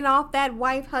 taking off that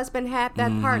wife, husband hat,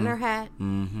 that partner hat,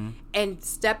 and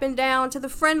stepping down to the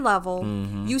friend level,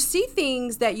 you see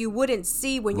things that you wouldn't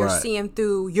see when you're seeing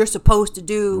through, you're supposed to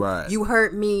do, you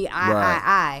hurt me,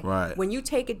 I. Right. When you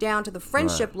take it down to the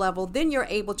friendship level, then you're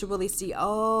able to really see,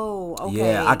 oh, okay.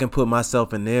 Yeah, I can put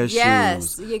myself in their shoes.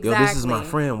 Exactly. Yo, this is my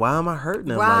friend. Why am I hurting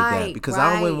them like that? Because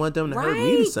I wouldn't want them to hurt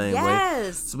me the same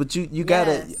way. So, but you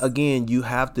gotta, again, you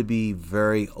have to be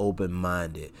very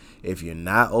open-minded. If you're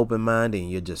not open-minded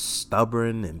and you're just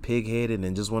stubborn and pig-headed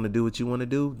and just want to do what you want to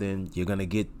do, then you're going to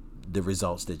get the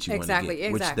results that you want to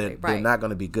get. Which they're not going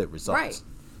to be good results. Right.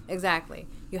 Exactly.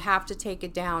 You have to take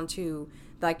it down to,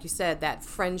 like you said, that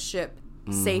friendship,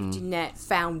 safety net,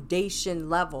 foundation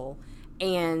level.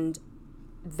 And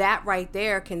that right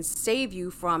there can save you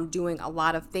from doing a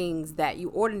lot of things that you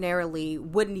ordinarily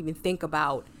wouldn't even think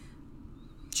about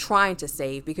trying to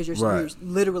save, because you're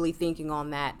literally thinking on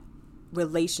that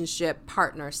relationship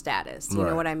partner status. You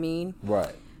know what I mean?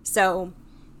 Right. So,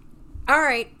 all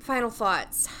right, final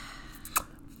thoughts.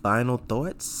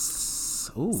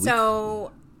 Ooh,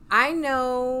 so I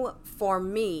know for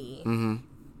me,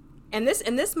 and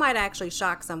this might actually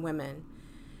shock some women,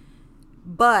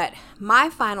 but my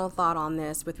final thought on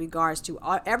this with regards to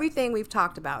everything we've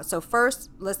talked about. So first,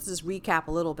 let's just recap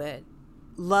a little bit.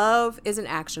 Love is an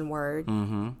action word.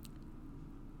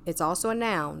 It's also a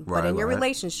noun, but in your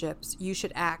relationships, you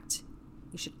should act.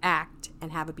 You should act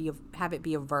and have it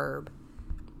be a verb.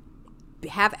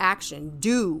 Have action.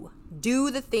 Do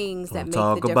the things that make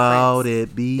the difference. Talk about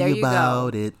it. Be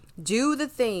about it. Do the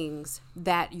things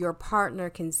that your partner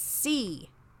can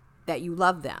see that you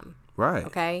love them. Right.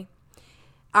 Okay.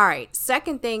 All right.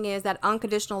 Second thing is that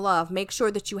unconditional love. Make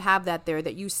sure that you have that there,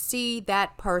 that you see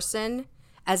that person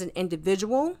as an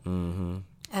individual,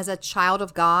 as a child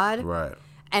of God. Right.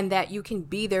 and that you can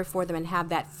be there for them and have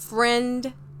that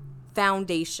friend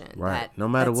foundation. Right. No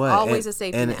matter what. Always a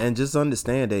safety net. And just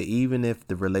understand that even if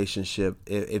the relationship,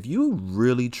 if you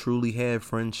really truly had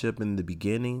friendship in the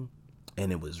beginning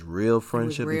and it was real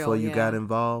friendship before you got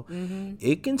involved,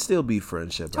 it can still be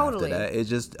friendship after that. It's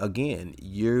just, again,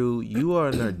 you are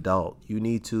an adult. You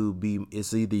need to be,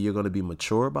 it's either you're going to be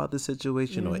mature about the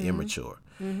situation or immature.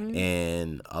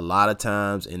 And a lot of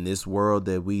times in this world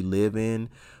that we live in,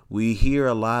 we hear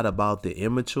a lot about the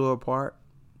immature part,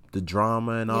 the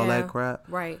drama and all that crap.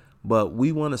 Right. But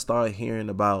we want to start hearing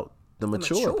about the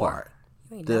mature part.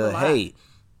 Hey,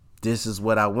 this is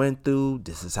what I went through.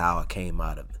 This is how I came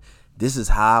out of it. This is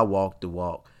how I walked the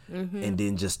walk and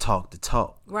then just talk the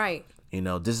talk. Right. You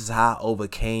know, this is how I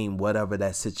overcame whatever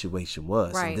that situation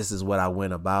was. Right. And this is what I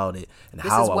went about it and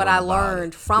this how is I what went I about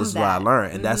learned it. from this is that. what I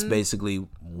learned. And that's basically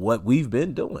what we've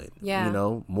been doing. Yeah. You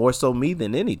know, more so me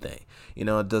than anything. You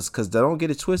know, just because don't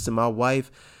get it twisted. My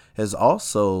wife has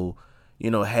also,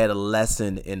 you know, had a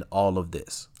lesson in all of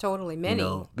this. Totally. Many. You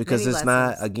know, because many it's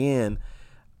lessons. not, again,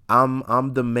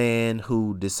 I'm the man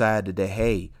who decided that,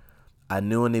 hey, I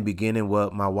knew in the beginning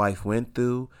what my wife went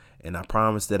through, and I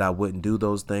promised that I wouldn't do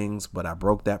those things, but I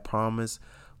broke that promise.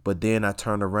 But then I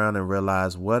turned around and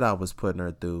realized what I was putting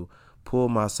her through,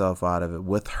 pulled myself out of it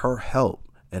with her help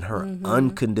and her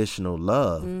unconditional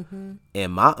love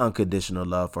and my unconditional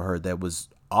love for her that was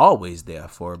always there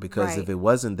for her, because if it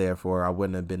wasn't there for her, I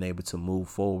wouldn't have been able to move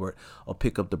forward or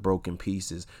pick up the broken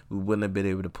pieces. We wouldn't have been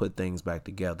able to put things back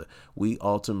together. We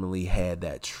ultimately had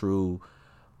that true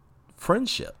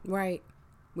friendship. Right.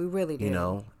 We really did. You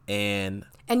know, and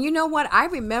you know what? I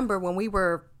remember when we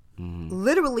were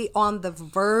literally on the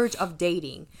verge of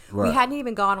dating. Right. We hadn't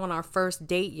even gone on our first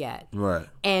date yet. right.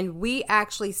 And we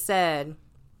actually said,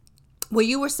 well,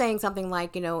 you were saying something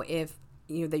like, you know, if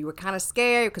you know that you were kind of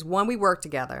scared because one, we work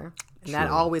together, and that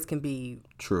always can be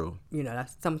True. you know, that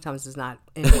sometimes does not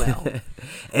end well.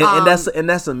 And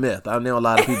that's a myth. I know a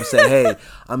lot of people say, "Hey,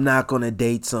 I'm not going to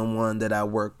date someone that I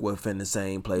work with in the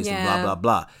same place," and blah blah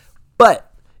blah.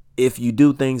 But if you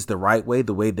do things the right way,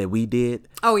 the way that we did,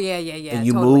 Oh yeah, and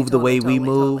you move the way we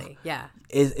move, totally. Yeah.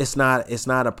 it's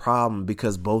not a problem,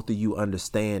 because both of you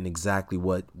understand exactly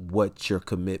what your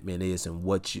commitment is and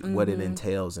what it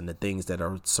entails and the things that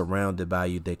are surrounded by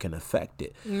you that can affect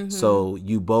it. So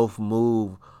you both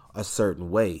move a certain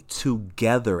way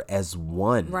together as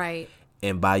one. Right.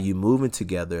 And by you moving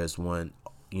together as one,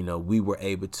 you know, we were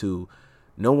able to.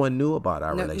 No one knew about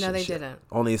our relationship. No, they didn't.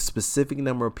 Only a specific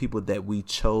number of people that we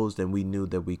chose and we knew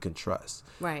that we can trust.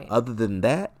 Right. Other than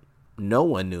that, no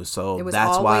one knew. So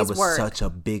that's why it was such a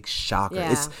big shocker.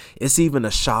 Yeah. It's even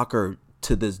a shocker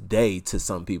to this day to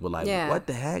some people. Like, Yeah. what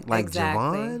the heck? Like, Exactly.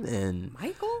 Javon and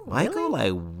Michael? Michael?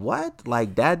 Really? Like, what?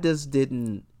 Like, that just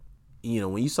didn't, you know,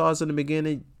 when you saw us in the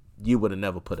beginning, you would have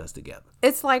never put us together.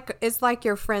 It's like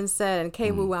your friend said, and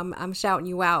K Woo, I'm shouting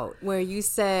you out, where you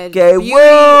said K Woo,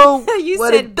 you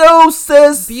what said it do,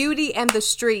 sis? Beauty and the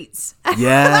Streets. Yes,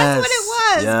 That's what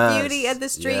it was. yes, Beauty and the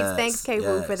Streets. yes, Thanks, K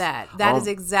Woo, yes. for that. That is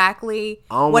exactly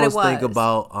I what it almost was. think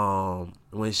about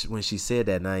when she said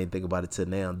that, and I didn't think about it till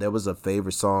now. There was a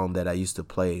favorite song that I used to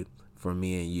play for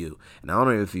me and you, and I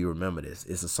don't know if you remember this.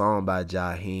 It's a song by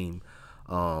Jaheim,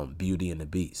 Beauty and the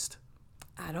Beast.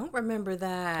 I don't remember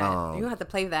that. You're gonna have to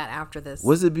play that after this.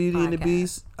 Was it Beauty and the podcast.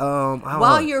 Beast?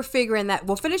 While you're figuring that,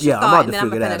 well, finish your I'm thought, about and to then I'm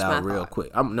figure gonna that finish out my real thought.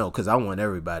 quick. Because I want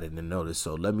everybody to know this.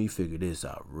 So let me figure this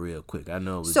out real quick. I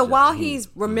know. It was So while Jaheim. he's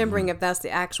remembering if that's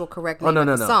the actual correct name no, of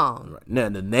the song. Right. No,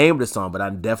 the name of the song, but I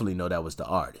definitely know that was the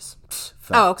artist.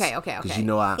 Oh, okay. Because you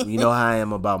know how I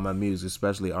am about my music,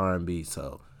 especially R&B.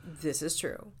 So This is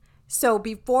true. So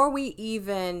before we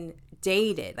even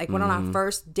dated, like went on our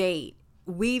first date,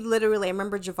 we literally, I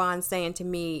remember Javon saying to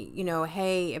me, you know,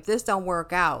 hey, if this don't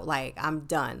work out, like, I'm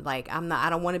done. Like, I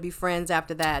don't want to be friends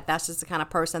after that. That's just the kind of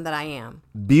person that I am.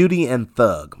 Beauty and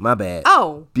Thug, my bad.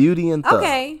 Oh. Beauty and Thug.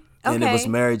 Okay. And it was Okay.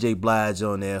 Mary J. Blige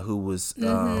on there, who was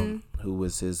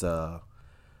his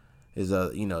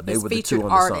you know, they His were the two featured on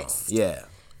the artist. song. Yeah.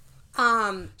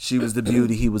 She was the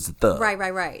beauty, he was the thug.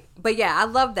 Right. But yeah, I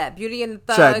love that. Beauty and the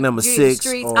Thug. Track number Beauty and the 6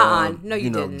 Streets. on, No,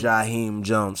 you know, didn't. Jaheim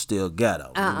Jump Still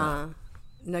Ghetto. You know,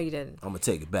 No, you didn't. I'm gonna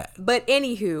take it back. But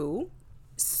anywho,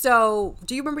 so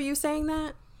do you remember you saying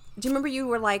that? Do you remember you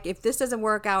were like, if this doesn't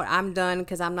work out, I'm done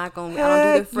because I'm not going. I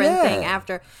don't do the friend Heck, thing yeah.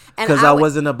 after. And Because I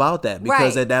wasn't about that.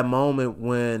 Because Right. at that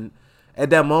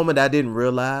moment I didn't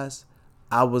realize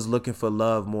I was looking for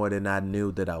love more than I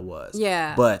knew that I was.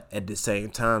 Yeah. But at the same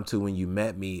time too, when you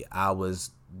met me, I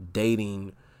was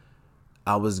getting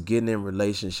in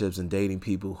relationships and dating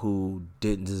people who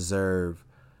didn't deserve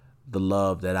the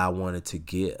love that I wanted to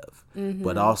give,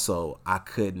 but also I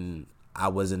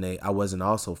wasn't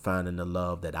also finding the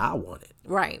love that I wanted.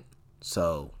 Right.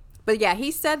 So, but yeah, he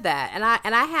said that, and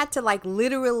I had to like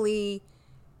literally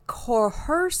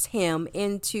coerce him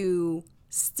into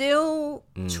still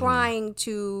trying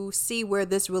to see where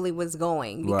this really was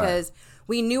going, because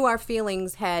we knew our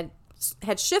feelings had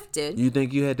shifted. You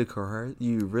think you had to coerce?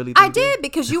 You really? I did,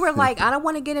 because you were like, I don't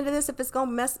want to get into this if it's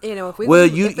gonna mess. You know, if we well,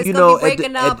 if it's gonna be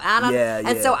breaking up.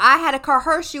 And so I had to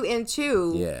coerce you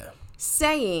into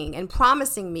saying and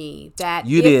promising me that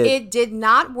it did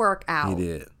not work out. You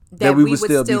did. That we would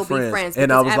still be friends.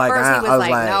 And I was like,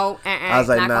 no, I was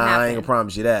like, nah, I ain't gonna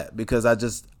promise you that, because I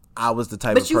was the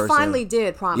type of person. But you finally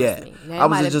did promise me. I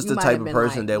was just the type of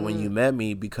person that when you met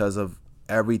me, because of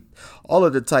all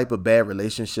of the type of bad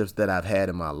relationships that I've had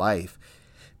in my life,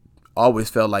 always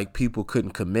felt like people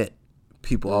couldn't commit.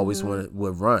 People always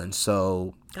would run.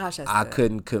 So I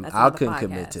couldn't commit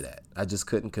to that. I just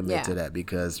couldn't commit to that,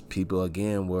 because people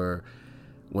again were,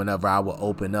 whenever I would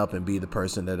open up and be the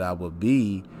person that I would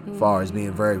be, as far as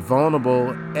being very vulnerable.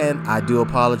 And I do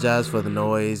apologize for the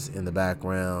noise in the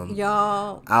background.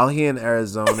 Y'all. Out here in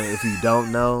Arizona, if you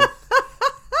don't know,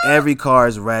 every car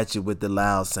is ratchet with the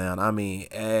loud sound. I mean,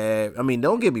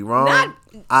 don't get me wrong.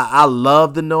 I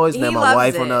love the noise. Now my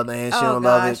wife, on the other hand, she don't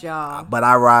love it. Y'all. But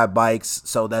I ride bikes,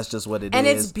 so that's just what it is. And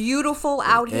it's beautiful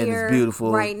out here. It's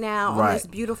beautiful right now on this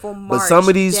beautiful March But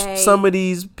some of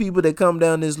these people that come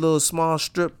down this little small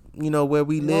strip, where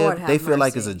we live, they feel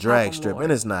like it's a drag strip,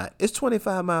 and it's not. It's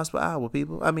 25 miles per hour,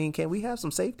 people. I mean, can we have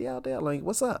some safety out there? Like,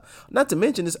 what's up? Not to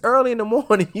mention, it's early in the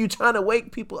morning. You trying to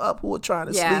wake people up who are trying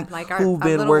to sleep, like who've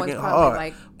been working hard.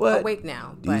 Like, but awake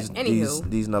now. But anywho,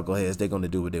 these knuckleheads, they're going to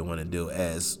do what they want to do,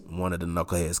 as one of the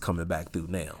knuckleheads coming back through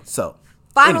now. So,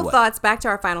 final thoughts. Back to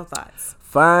our final thoughts.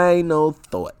 Final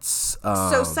thoughts.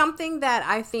 So something that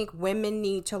I think women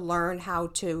need to learn how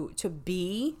to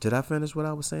be. Did I finish what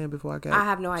I was saying before I got I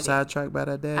have no idea. Sidetracked by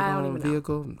that daggone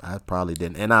vehicle? Know. I probably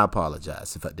didn't. And I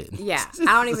apologize if I didn't. Yeah,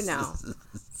 I don't even know.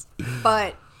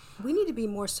 But we need to be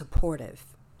more supportive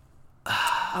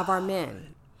of our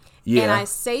men. Yeah. And I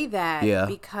say that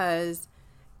because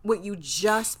what you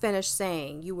just finished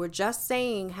saying, you were just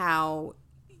saying how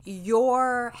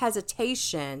your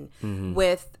hesitation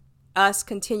with us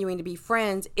continuing to be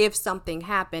friends if something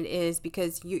happened is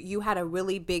because you had a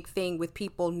really big thing with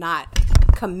people not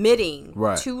committing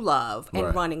to love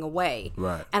and running away.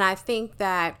 Right. And I think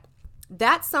that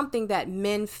that's something that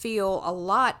men feel a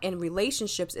lot in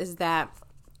relationships, is that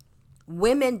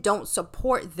women don't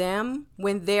support them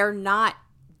when they're not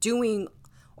doing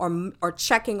or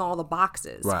checking all the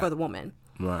boxes for the woman.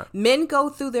 Right. Men go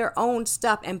through their own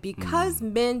stuff, and because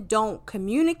men don't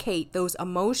communicate those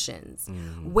emotions,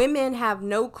 women have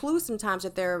no clue sometimes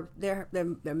that their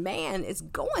man is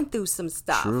going through some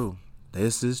stuff. True.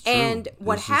 This is true. And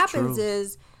what happens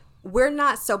is we're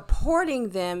not supporting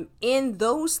them in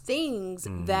those things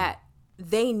that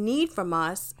they need from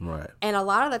us. Right. And a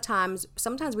lot of the times,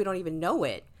 sometimes we don't even know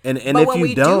it. And but if when you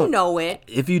we don't do know it,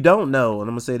 if you don't know, and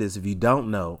I'm gonna say this, if you don't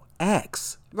know,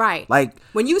 ask. Right. Like,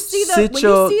 when you see them sit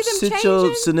changing,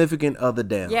 your significant other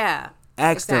down. Yeah.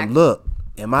 Ask them, look,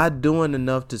 am I doing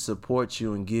enough to support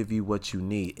you and give you what you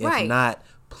need? If not,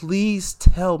 please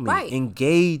tell me.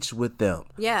 Engage with them.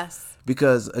 Yes.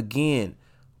 Because again,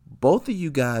 both of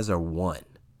you guys are one.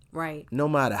 Right. No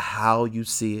matter how you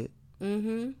see it.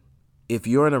 Mm-hmm. If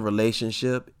you're in a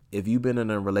relationship, if you've been in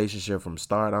a relationship from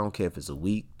start, I don't care if it's a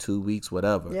week, 2 weeks,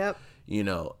 whatever. Yep.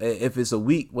 If it's a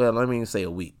week, well, let me say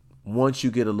a week. Once you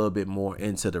get a little bit more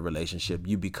into the relationship,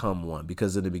 you become one,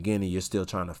 because in the beginning you're still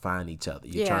trying to find each other.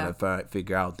 You're trying to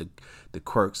figure out the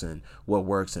quirks and what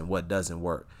works and what doesn't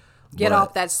work. Get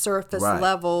off that surface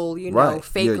level,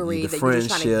 fakery that you're just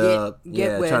trying to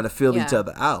get with. Trying to fill each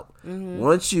other out. Mm-hmm.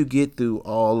 Once you get through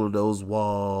all of those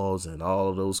walls and all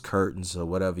of those curtains or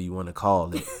whatever you want to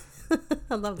call it,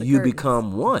 I love the you curtains.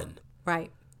 become one.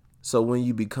 Right. So when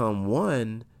you become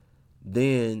one,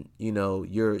 then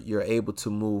you're able to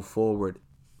move forward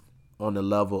on the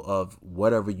level of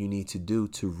whatever you need to do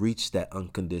to reach that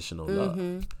unconditional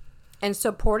love. And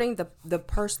supporting the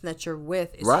person that you're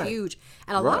with is huge.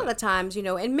 And a lot of the times,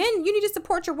 and men, you need to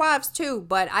support your wives too.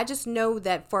 But I just know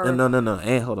that for no,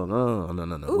 and hold on,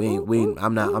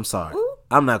 no. I'm sorry.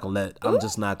 I'm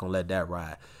just not gonna let that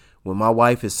ride. When my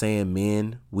wife is saying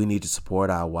men, we need to support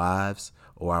our wives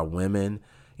or our women,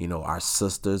 our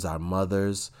sisters, our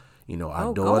mothers,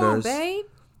 our daughters. Go on, babe.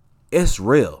 It's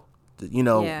real.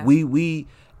 We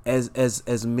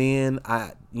as men,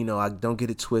 I don't get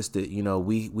it twisted.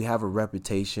 We have a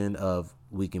reputation of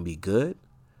we can be good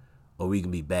or we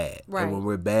can be bad. Right. And when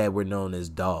we're bad, we're known as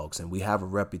dogs, and we have a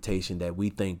reputation that we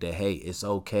think that, hey, it's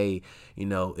okay. You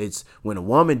know, it's when a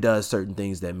woman does certain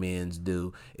things that men's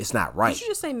do, it's not right. Did you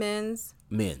just say men's?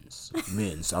 Men's.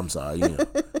 I'm sorry. You know,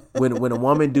 when a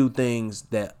woman do things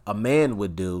that a man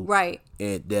would do, Right.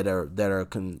 and that are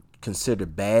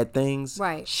considered bad things,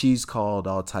 Right. she's called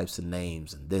all types of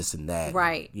names and this and that.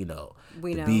 Right. And, you know,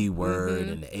 We the know. B word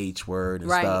and the H word and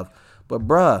Right. stuff. But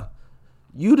bruh,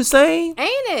 you the same?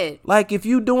 Ain't it? Like, if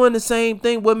you doing the same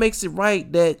thing, what makes it right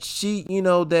that she, you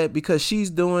know, that because she's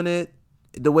doing it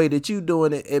the way that you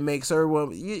doing it, it makes her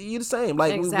one. You the same.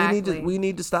 Like, Exactly. we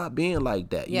need to stop being like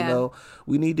that. Yeah. You know,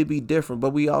 we need to be different,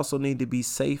 but we also need to be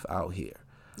safe out here.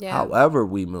 Yeah. However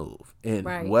we move and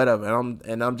Right. whatever.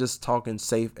 And I'm just talking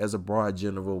safe as a broad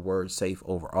general word, safe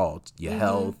overall. Your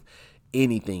health,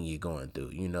 anything you're going through.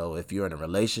 You know, if you're in a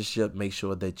relationship, make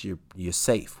sure that you're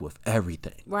safe with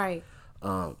everything. Right.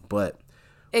 But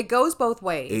It goes both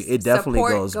ways. it definitely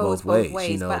Support goes both ways.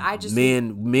 You know, but I just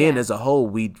men yeah. as a whole,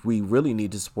 we really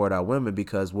need to support our women,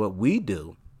 because what we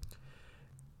do,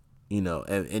 you know,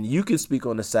 and you can speak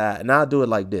on the side, and I'll do it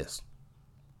like this.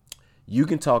 You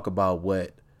can talk about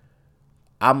what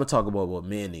I'm gonna talk about what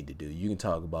men need to do. You can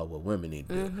talk about what women need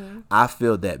to do. I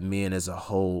feel that men as a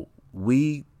whole,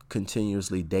 we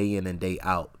continuously, day in and day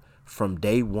out, from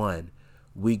day one,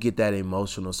 we get that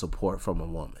emotional support from a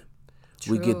woman.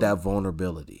 We True. get that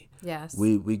vulnerability. Yes.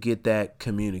 We get that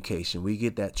communication. We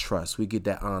get that trust. We get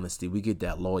that honesty. We get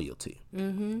that loyalty.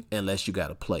 Unless you got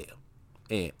a player,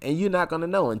 and you're not gonna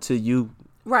know until you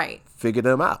Right. figure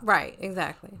them out. Right.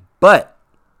 Exactly. But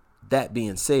that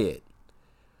being said,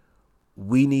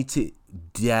 we need to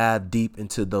dive deep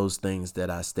into those things that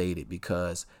I stated,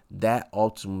 because that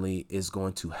ultimately is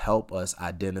going to help us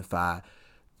identify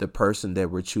the person that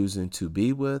we're choosing to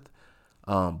be with,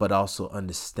 but also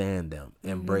understand them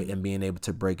and being able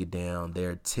to break it down,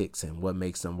 their ticks and what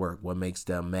makes them work, what makes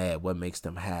them mad, what makes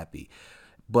them happy,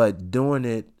 but doing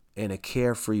it in a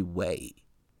carefree way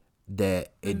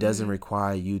that it doesn't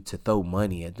require you to throw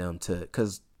money at them,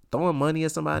 because throwing money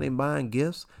at somebody and buying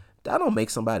gifts, that don't make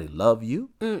somebody love you.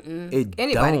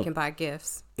 Anybody can buy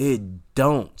gifts. It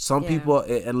don't. Some Yeah. people,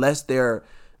 unless their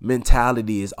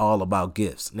mentality is all about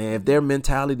gifts. Now, if their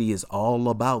mentality is all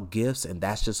about gifts and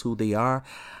that's just who they are,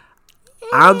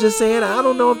 I'm just saying, I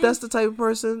don't know if that's the type of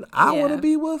person I want Yeah. to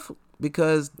be with,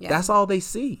 because that's all they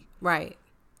see. Right.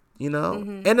 You know?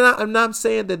 And I'm not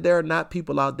saying that there are not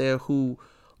people out there who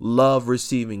love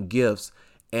receiving gifts,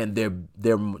 and they're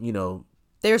you know,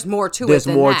 There's more to there's it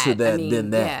than more that. to that I mean, than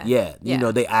that. Yeah. You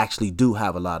know, they actually do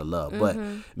have a lot of love. But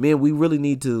man, we really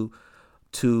need to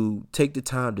take the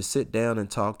time to sit down and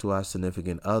talk to our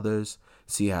significant others,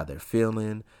 see how they're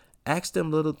feeling, ask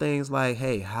them little things like,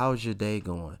 hey, how's your day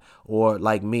going? Or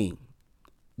like me,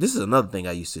 this is another thing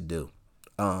I used to do.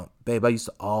 Babe, I used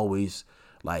to always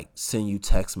like send you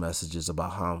text messages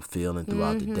about how I'm feeling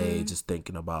throughout the day, just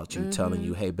thinking about you, telling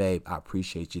you, hey, babe, I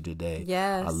appreciate you today.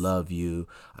 Yes. I love you.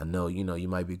 I know, you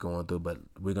might be going through, but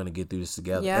we're going to get through this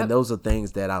together. Yep. And those are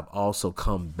things that I've also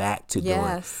come back to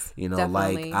Yes, doing,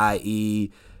 definitely. like,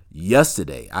 i.e.,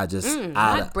 yesterday, I just,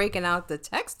 Not breaking out the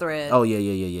text thread. oh,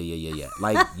 yeah.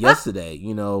 Like yesterday,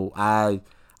 I,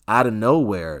 out of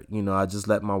nowhere, I just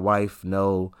let my wife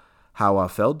know how I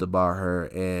felt about her,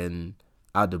 and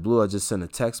out of the blue, I just sent a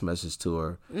text message to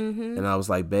her, and I was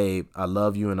like, babe, I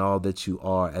love you and all that you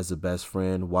are as a best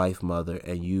friend, wife, mother,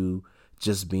 and you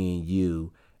just being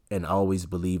you and always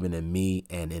believing in me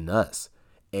and in us.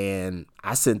 And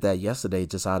I sent that yesterday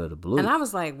just out of the blue. And I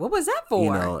was like, what was that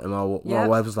for? And my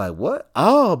wife was like, what?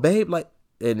 Oh, babe, like,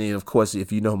 and then of course,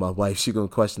 if you know my wife, she's gonna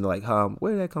question like,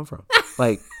 where did that come from?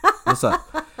 Like, what's up?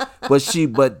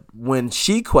 But when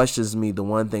she questions me, the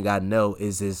one thing I know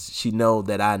is she know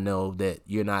that I know that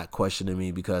you're not questioning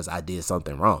me because I did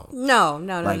something wrong. No.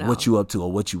 Like what you up to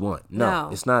or what you want. No, No.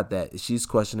 it's not that. She's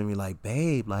questioning me like,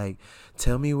 babe, like,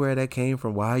 tell me where that came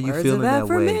from. Why are you Words feeling of that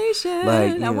way? affirmation.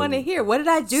 Like, I want to hear. What did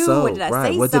I do? So, what did I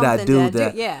right, say? what did I do?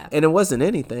 That, Yeah. And it wasn't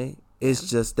anything. It's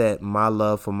just that my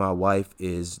love for my wife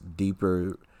is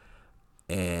deeper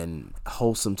and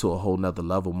wholesome to a whole nother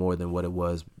level more than what it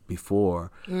was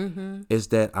before. Is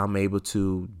that I'm able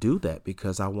to do that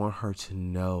because I want her to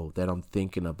know that I'm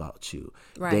thinking about you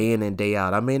day in and day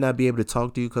out. I may not be able to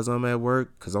talk to you because I'm at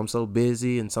work, because I'm so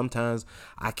busy, and sometimes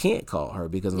I can't call her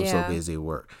because I'm so busy at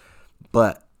work.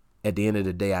 But at the end of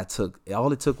the day,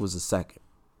 all it took was a second.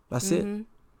 That's it.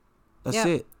 That's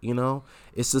it.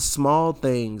 It's the small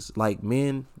things. Like,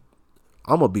 men,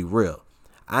 I'm gonna be real.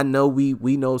 I know we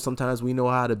know sometimes we know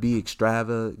how to be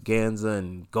extravaganza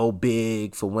and go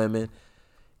big for women.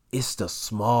 It's the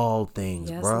small things,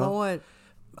 Yes, bro. Lord.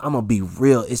 gonna be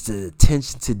real. It's the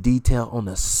attention to detail on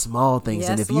the small things.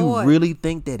 And Yes, if you Lord. really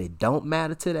think that it don't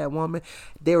matter to that woman,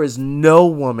 there is no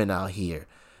woman out here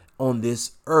on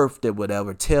this earth that would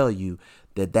ever tell you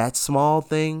that small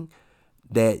thing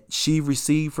that she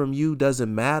received from you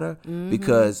doesn't matter,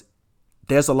 because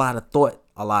there's a lot of thought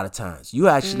a lot of times. You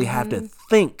actually have to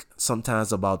think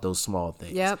sometimes about those small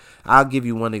things. Yep. I'll give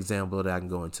you one example that I can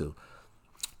go into.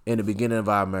 In the beginning of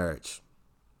our marriage,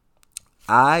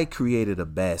 I created a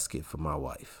basket for my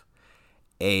wife.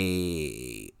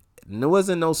 There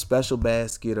wasn't no special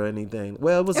basket or anything.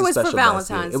 Well, it was for special Valentine's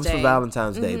basket. It was Day. for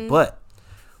Valentine's Day. But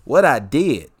what I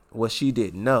did, what she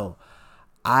didn't know,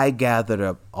 I gathered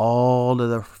up all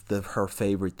of her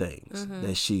favorite things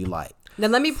that she liked. Now,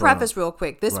 let me preface real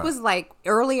quick. This Right. was like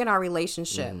early in our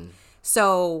relationship.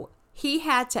 So he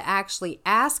had to actually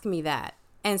ask me that.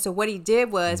 And so what he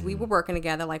did was we were working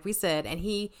together, like we said, and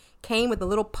he came with a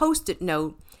little Post-it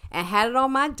note and had it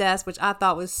on my desk, which I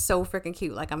thought was so freaking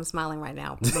cute. Like, I'm smiling right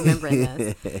now remembering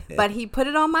this. But he put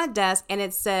it on my desk and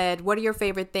it said, "What are your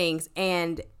favorite things?"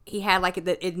 And he had like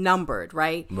it numbered,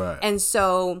 right? Right. And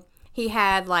so he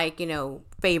had like,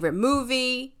 favorite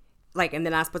movie, like, and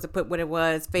then I was supposed to put what it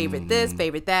was, favorite this,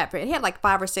 favorite that. He had like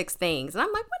 5 or 6 things. And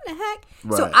I'm like, what in the heck?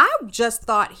 Right. So I just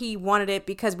thought he wanted it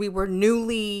because we were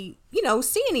newly,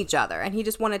 seeing each other. And he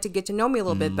just wanted to get to know me a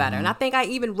little bit better. And I think I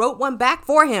even wrote one back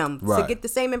for him to Right. get the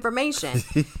same information.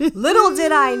 Little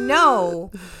did I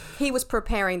know he was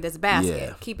preparing this basket.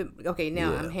 Yeah. Keep it. Okay,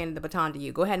 now Yeah. I'm handing the baton to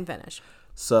you. Go ahead and finish.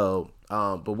 So,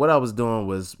 but what I was doing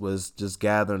was just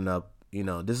gathering up,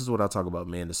 this is what I talk about,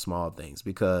 man, the small things,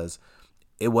 because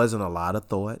it wasn't a lot of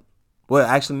thought. Well,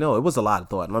 actually, no, it was a lot of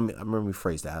thought. Let me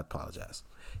rephrase that. I apologize.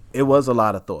 It was a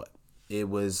lot of thought. It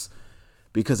was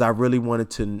because I really wanted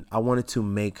to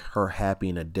make her happy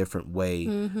in a different way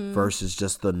versus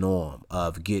just the norm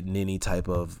of getting any type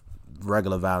of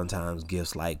regular Valentine's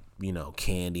gifts like,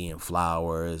 candy and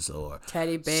flowers or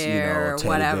Teddy bear or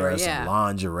whatever, bear, yeah. some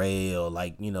lingerie, or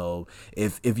like,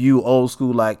 if you old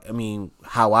school, like,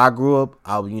 how I grew up,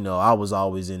 I was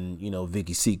always in,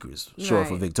 Vicky Secrets, short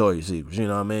for Right. Victoria's Secrets, you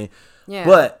know what I mean? Yeah.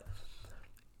 But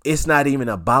it's not even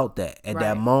about that. At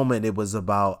that Right. moment, it was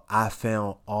about, I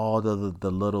found all the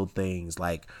little things,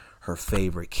 like her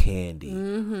favorite candy,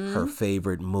 her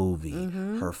favorite movie,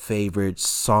 her favorite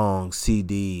song,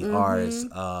 CD, artist.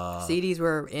 CDs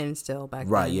were in still back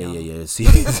Right, then. yeah. See,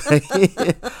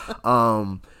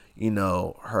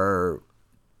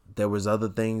 there was other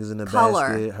things in the Color.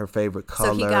 basket. Her favorite color.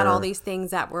 So he got all these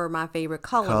things that were my favorite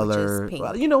color, which is pink.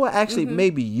 Well, you know what? Actually,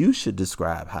 maybe you should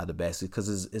describe how the basket, because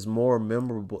it's more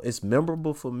memorable. It's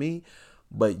memorable for me,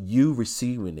 but you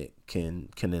receiving it can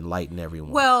enlighten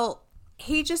everyone. Well,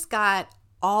 he just got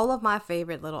all of my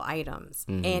favorite little items,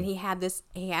 and he had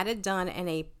it done in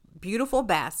a beautiful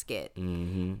basket.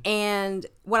 And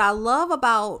what I love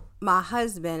about my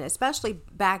husband, especially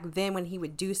back then when he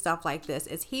would do stuff like this,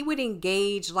 is he would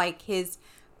engage like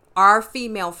our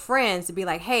female friends to be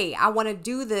like, "Hey, I want to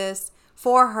do this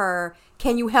for her.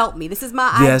 Can you help me? This is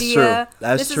my That's idea. true.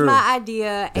 That's this true. is my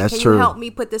idea, and That's can true. you help me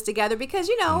put this together?" Because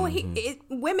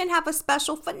women have a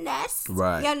special finesse,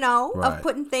 Right. of Right.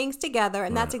 putting things together,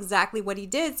 and that's exactly what he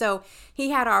did. So he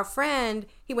had our friend.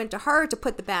 He went to her to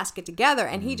put the basket together,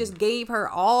 and he just gave her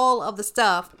all of the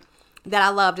stuff that I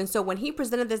loved. And so when he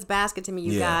presented this basket to me,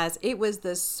 you guys, it was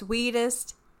the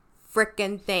sweetest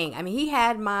freaking thing. I mean, he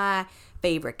had my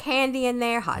favorite candy in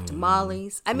there, hot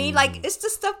tamales. I mean, like, it's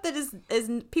just stuff that is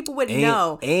people wouldn't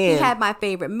know. He had my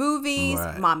favorite movies,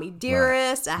 Right. Mommy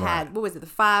Dearest. I had, what was it, the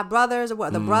 5 brothers or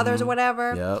what, the brothers or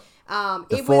whatever. Yep.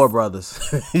 It The 4 was brothers.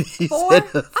 4. I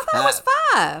thought it was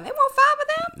 5. It weren't 5 of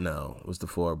them. No, it was the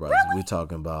 4 brothers. We're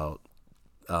talking about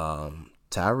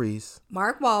Tyrese,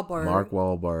 Mark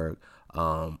Wahlberg.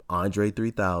 Andre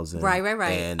 3000. Right.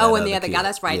 And And that the other kid. guy.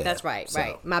 That's right. Yeah. That's right. So,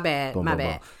 Right. My bad. boom, My boom,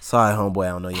 bad. boom. Sorry, homeboy. I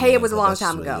don't know your Hey, name, it was a but long that's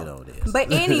time what ago. it is. But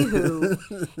anywho,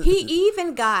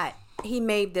 he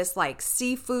made this like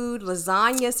seafood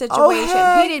lasagna situation.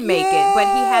 heck He didn't make it, but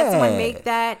he had someone yeah. make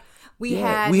that. We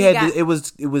it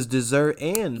was dessert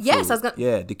and Yes, food. I was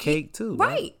gonna- the cake too.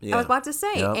 Right. Yeah. I was about to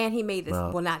say. Yep. And he made this.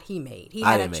 Well, Not he made. He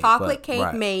I had a didn't make, chocolate but- cake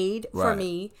right. made for Right.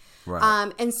 me.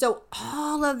 Right. And so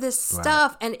all of this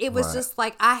stuff, and it was Right. just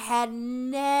like I had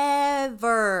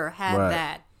never had Right.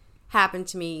 that happen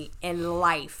to me in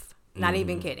life. Not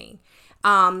even kidding.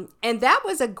 And that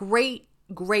was a great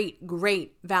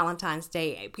Valentine's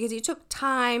Day because he took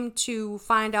time to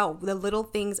find out the little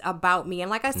things about me. And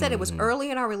like I said, it was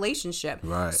early in our relationship.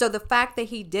 Right. So the fact that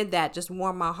he did that just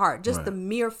warmed my heart. Just the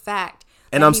mere fact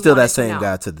And I'm he still wanted that to same know.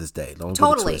 guy to this day. Don't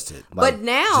Totally. get it twisted. But Like,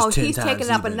 now just 10 he's taking times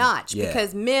it up a even. notch Yeah.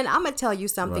 because men, I'm going to tell you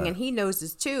something, Right. and he knows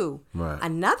this too. Right.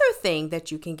 Another thing that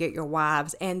you can get your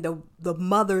wives and the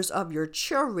mothers of your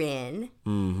children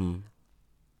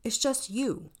is just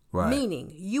you. Right.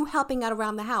 Meaning you helping out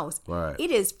around the house. Right. It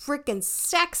is freaking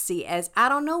sexy as I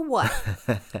don't know what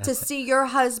to see your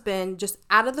husband just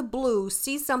out of the blue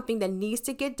see something that needs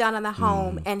to get done in the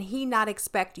home and he not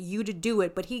expect you to do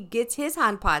it, but he gets his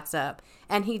hand pots up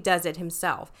and he does it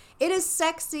himself. It is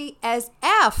sexy as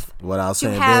F. Without to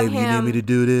saying, have babe, you need him- me to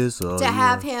do this? Or, to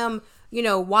have him,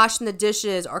 washing the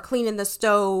dishes or cleaning the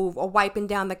stove or wiping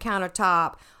down the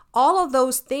countertop. All of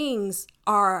those things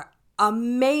are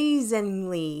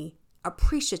amazingly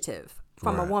appreciative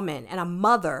from a woman and a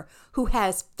mother who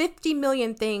has 50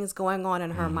 million things going on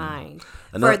in her mind.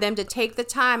 For them to take the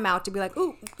time out to be like,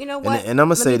 ooh, you know what? And I'm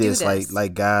gonna say Let me do this,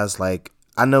 like guys, like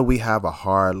I know we have a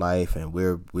hard life and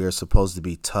we're supposed to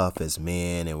be tough as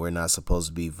men and we're not supposed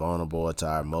to be vulnerable to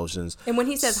our emotions. And when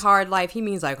he says hard life, he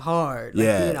means like hard. Like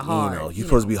being a hard, you're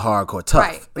supposed to be hardcore tough.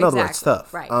 Right, In other words, exactly,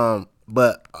 tough. right.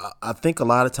 But I think a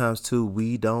lot of times too,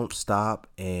 we don't stop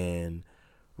and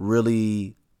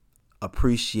really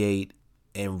appreciate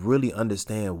and really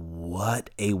understand what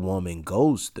a woman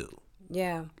goes through.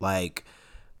 Yeah. Like,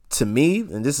 to me,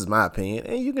 and this is my opinion,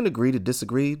 and you can agree to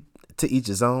disagree, to each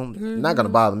his own. Not going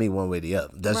to bother me one way or the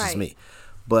other. That's just Right. me.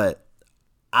 But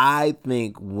I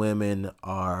think women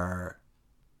are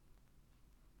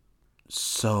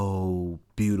so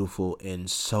beautiful in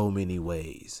so many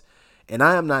ways. And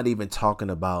I am not even talking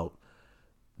about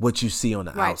what you see on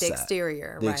the Right, outside. the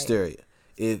exterior. The right. exterior.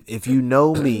 If you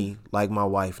know me like my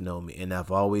wife know me, and I've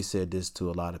always said this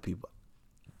to a lot of people,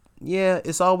 yeah,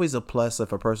 it's always a plus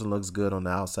if a person looks good on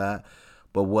the outside.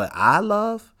 But what I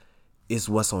love is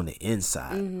what's on the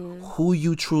inside. Who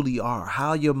you truly are,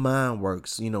 how your mind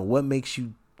works, what makes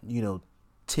you,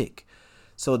 tick.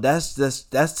 So that's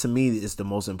to me is the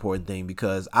most important thing,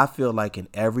 because I feel like in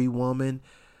every woman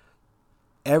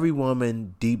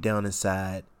deep down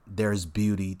inside, there's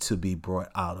beauty to be brought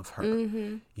out of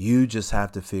her. You just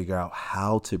have to figure out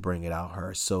how to bring it out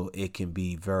her so it can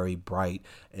be very bright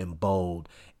and bold,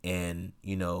 and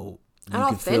you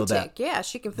can feel that. Yeah,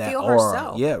 she can that feel aura.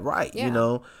 herself. Yeah, right. Yeah.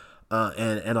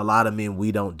 And a lot of men,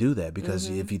 we don't do that, because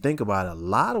if you think about it, a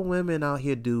lot of women out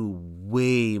here do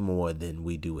way more than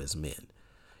we do as men.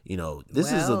 We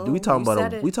talking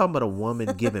about a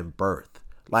woman giving birth.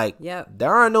 Like, Yep.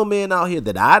 there are no men out here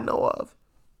that I know of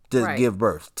to Right. give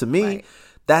birth. To me, Right.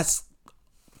 that's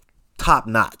top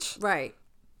notch. Right.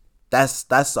 That's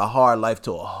a hard life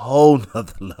to a whole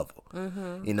nother level.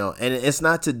 And it's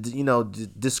not to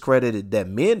discredit it that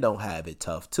men don't have it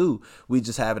tough too. We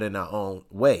just have it in our own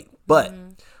way. But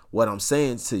what I'm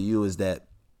saying to you is that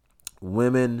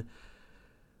women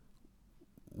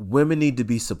need to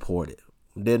be supported.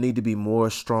 There need to be more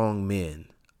strong men.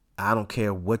 I don't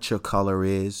care what your color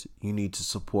is. You need to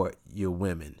support your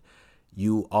women.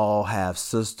 You all have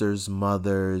sisters,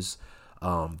 mothers,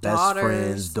 best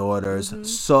friends, daughters.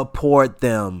 Support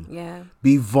them. Yeah.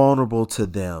 Be vulnerable to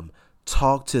them.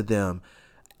 Talk to them.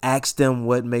 Ask them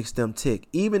what makes them tick.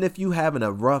 Even if you having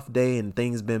a rough day and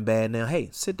things been bad now, hey,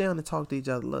 sit down and talk to each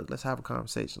other. Look, let's have a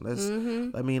conversation.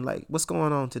 What's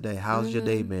going on today? How's your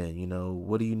day been?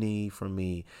 What do you need from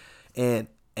me? And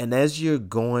as you're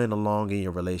going along in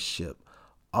your relationship,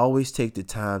 always take the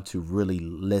time to really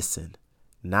listen,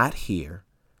 not hear,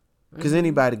 because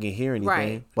anybody can hear anything.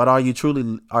 Right. But are you truly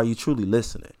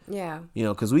listening? Yeah.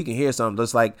 Because we can hear something.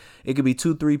 Just like it could be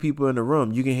 2-3 people in the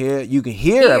room. You can hear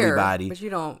everybody, but you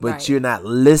don't. but right. you're not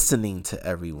listening to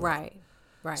everyone. Right.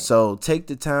 Right. So take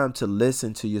the time to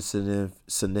listen to your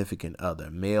significant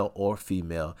other, male or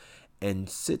female, and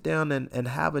sit down and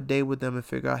have a day with them and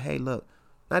figure out, hey, look,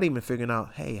 not even figuring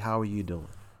out, hey, how are you doing?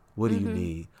 What do you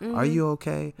need? Are you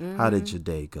okay? How did your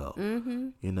day go?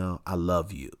 I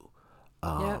love you.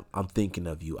 Yep. I'm thinking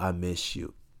of you. I miss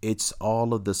you. It's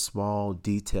all of the small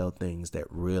detailed things that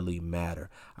really matter.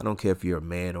 I don't care if you're a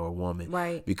man or a woman.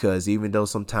 Right. Because even though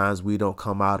sometimes we don't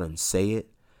come out and say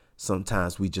it,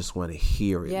 sometimes we just want to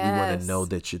hear it. We want to Yes. know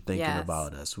that you're thinking Yes.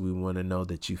 about us. We want to know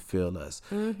that you feel us.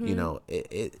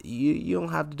 You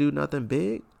don't have to do nothing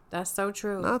big. That's so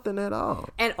true. Nothing at all.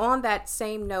 And on that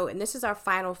same note, and this is our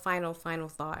final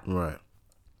thought. Right.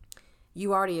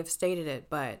 You already have stated it,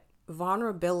 but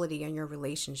vulnerability in your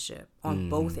relationship on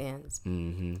both ends.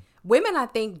 Women, I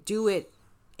think, do it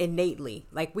innately.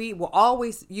 Like, we will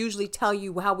always usually tell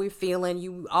you how we're feeling.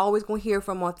 You always gonna hear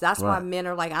from us. That's why Right. men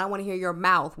are like, I don't want to hear your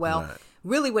mouth. Well, Right.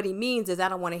 really what he means is I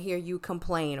don't want to hear you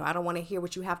complain, or I don't want to hear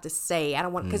what you have to say. I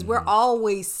don't want, because we're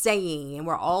always saying and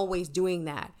we're always doing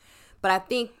that. But I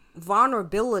think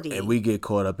vulnerability. And we get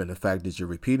caught up in the fact that you're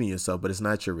repeating yourself, but it's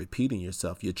not you're repeating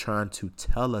yourself. You're trying to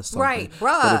tell us something. Right,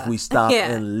 bruh. But if we stop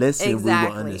and listen, exactly.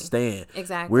 we will understand.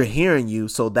 Exactly. We're hearing you,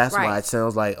 so that's Right. why it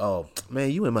sounds like, oh,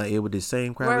 man, you in my ear with the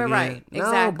same crap Right, again. right. No,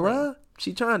 Exactly. bruh.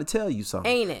 She trying to tell you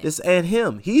something. Ain't it? And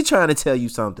him. He trying to tell you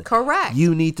something. Correct.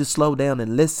 You need to slow down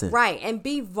and listen. Right, and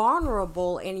be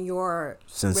vulnerable in your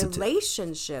Sensitive.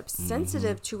 relationships,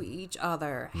 sensitive to each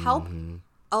other. Help,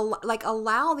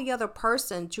 allow the other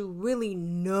person to really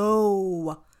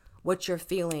know what you're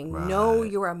feeling, know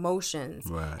your emotions.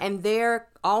 Right. And there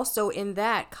also in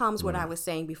that comes what I was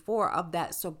saying before of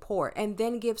that support, and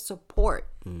then give support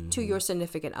to your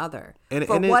significant other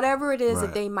for whatever it is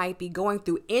that they might be going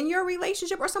through in your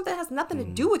relationship, or something that has nothing to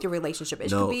do with your relationship.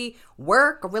 It could be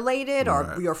work related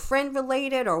or your friend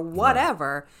related or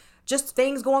whatever. Just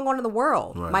things going on in the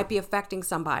world might be affecting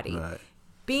somebody. Right.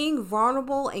 Being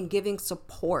vulnerable and giving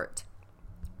support.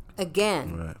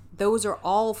 Again, those are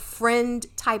all friend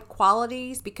type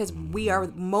qualities, because we are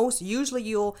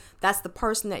that's the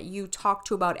person that you talk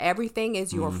to about everything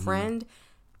is your friend.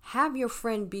 Have your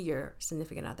friend be your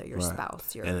significant other, your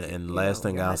spouse. And the last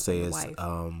thing I'll say is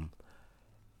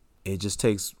it just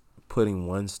takes putting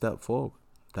one step forward.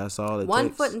 That's all it takes. One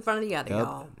foot in front of the other,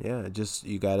 y'all. Yeah, just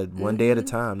you got it one day at a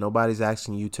time. Nobody's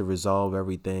asking you to resolve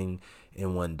everything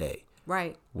in one day.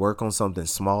 Right. Work on something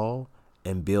small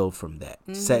and build from that.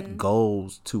 Set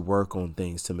goals to work on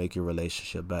things to make your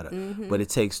relationship better. But it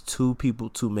takes two people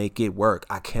to make it work.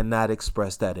 I cannot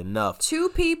express that enough. Two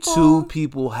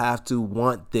people have to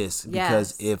want this,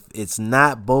 because if it's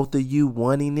not both of you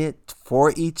wanting it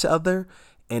for each other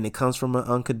and it comes from an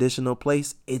unconditional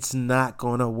place, it's not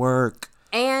going to work.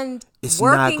 And it's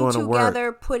working not gonna together,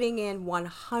 work. putting in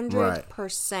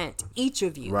 100%, each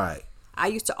of you. Right. I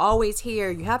used to always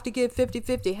hear, you have to give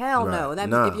 50-50. Hell no. That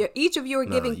means if each of you are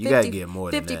giving you gotta get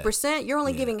more than 50%, you're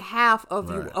only giving half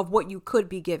of what you could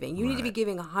be giving. You need to be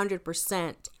giving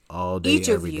 100% all day, each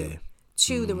of every you day.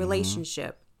 to the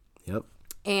relationship. Yep.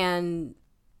 And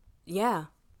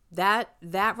that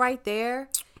right there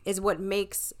is what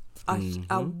makes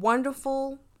a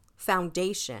wonderful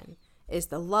foundation, is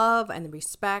the love and the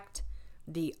respect,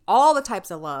 all the types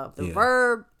of love, the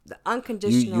verb, the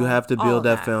unconditional. You have to build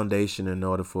that foundation in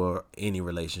order for any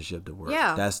relationship to work.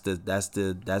 Yeah. That's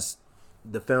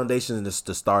the foundation is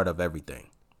the start of everything.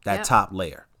 That top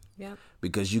layer. Yep.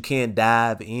 Because you can't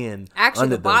dive in. Actually,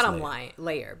 under the bottom layers.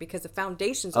 layer, because the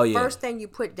foundation's the first thing you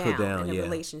put down in a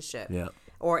relationship. Yeah.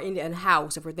 Or in a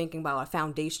house, if we're thinking about a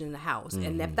foundation in the house.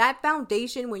 And if that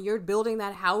foundation, when you're building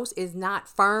that house, is not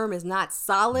firm, is not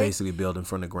solid. Basically building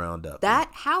from the ground up.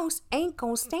 That house ain't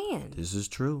going to stand. This is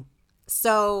true.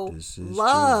 So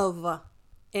love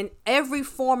in every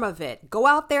form of it. Go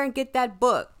out there and get that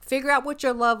book. Figure out what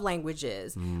your love language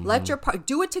is. Let your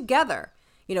do it together.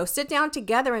 Sit down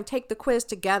together and take the quiz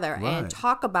together and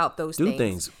talk about those things. Do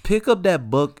things. Pick up that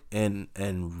book and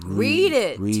read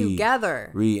it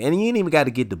together. Read, and you ain't even got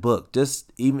to get the book. Just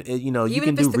even you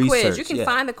can do research. Quiz, you can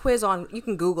find the quiz you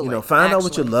can Google it. Find out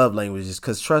what your love language is,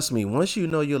 because trust me, once you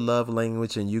know your love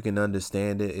language and you can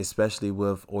understand it, especially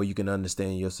or you can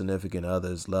understand your significant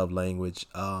other's love language,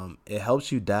 it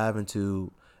helps you dive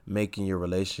into making your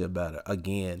relationship better.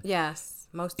 Again, yes.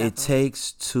 Most definitely. It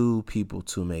takes two people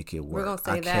to make it work. We're gonna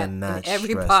say I that cannot in every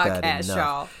stress podcast, that enough.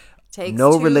 y'all. Takes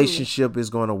no two. Relationship is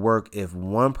going to work if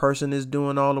one person is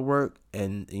doing all the work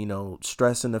and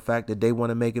stressing the fact that they want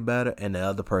to make it better, and the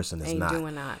other person is not.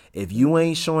 Doing that. If you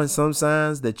ain't showing some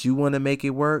signs that you want to make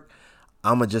it work,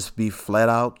 I'm gonna just be flat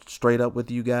out straight up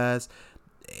with you guys,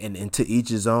 and to each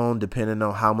his own, depending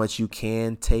on how much you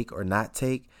can take or not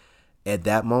take. At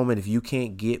that moment, if you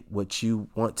can't get what you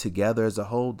want together as a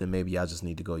whole, then maybe y'all just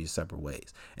need to go your separate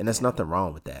ways. And there's nothing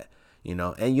wrong with that,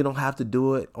 and you don't have to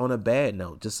do it on a bad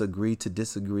note. Just agree to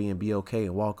disagree and be okay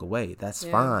and walk away. That's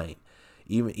fine.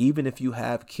 Even if you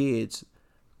have kids,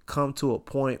 come to a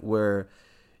point where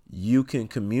you can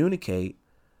communicate.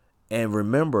 And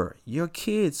remember, your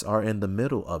kids are in the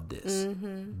middle of this.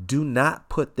 Do not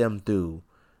put them through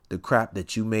the crap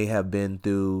that you may have been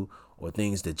through, or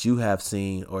things that you have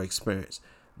seen or experienced.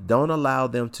 Don't allow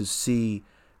them to see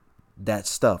that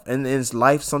stuff. And in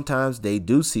life, sometimes they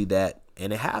do see that,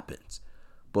 and it happens.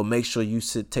 But make sure you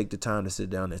take the time to sit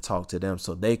down and talk to them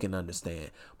so they can understand.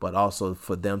 But also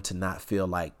for them to not feel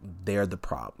like they're the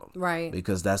problem. Right.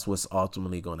 Because that's what's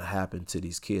ultimately going to happen to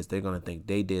these kids. They're going to think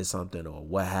they did something or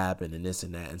what happened and this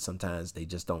and that. And sometimes they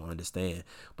just don't understand.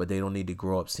 But they don't need to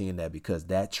grow up seeing that, because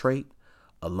that trait,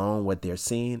 along what they're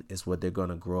seeing, is what they're going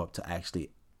to grow up to actually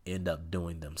end up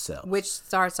doing themselves. Which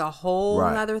starts a whole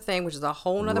nother thing, which is a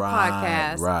whole nother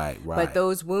podcast. Right. But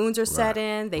those wounds are set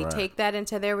in. They take that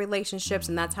into their relationships,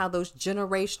 and that's how those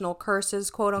generational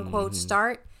curses, quote unquote,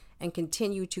 start and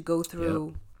continue to go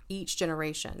through each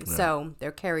generation. So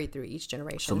they're carried through each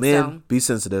generation. So men, be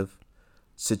sensitive.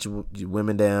 Sit your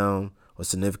women down or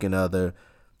significant other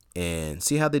and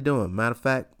see how they're doing. Matter of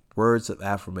fact, words of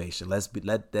affirmation.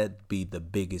 Let that be the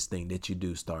biggest thing that you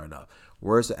do starting off.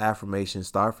 Words of affirmation,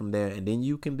 start from there, and then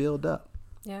you can build up.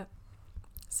 Yeah.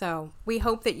 So we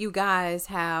hope that you guys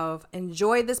have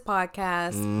enjoyed this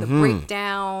podcast, the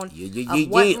breakdown of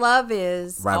what love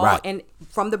is. Right. And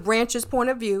from the Branch's point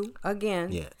of view,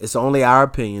 again. Yeah, it's only our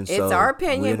opinion. It's our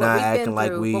opinion. We're not acting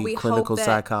like we clinical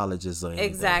psychologists or anything.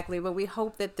 Exactly. But we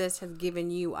hope that this has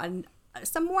given you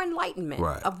some more enlightenment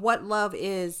of what love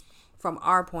is from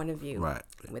our point of view. Right.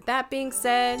 With that being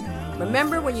said,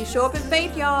 remember, when you show up in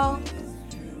faith, y'all,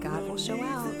 God will show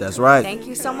out. That's right. Thank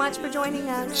you so much for joining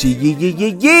us.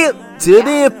 Yeah. Till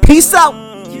then, peace out.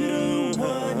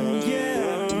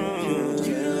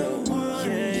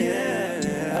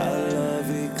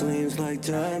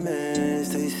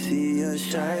 Diamonds, they see us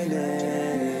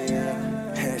shining.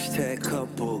 Hashtag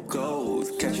couple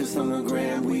goals. Catch us on the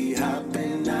gram, we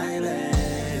hopping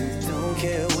islands. Don't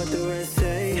care what the rest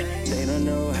say. They don't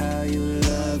know how you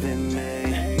loving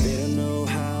me. They don't know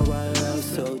how I love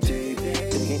so deep.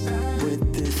 Thinking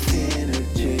with this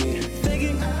energy.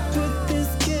 Thinking with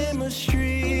this chemistry.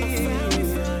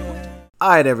 All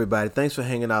right, everybody. Thanks for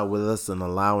hanging out with us and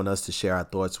allowing us to share our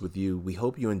thoughts with you. We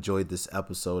hope you enjoyed this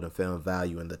episode and found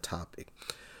value in the topic,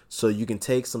 so you can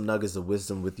take some nuggets of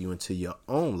wisdom with you into your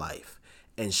own life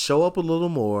and show up a little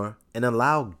more and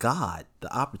allow God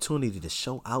the opportunity to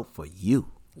show out for you.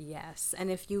 Yes.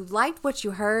 And if you liked what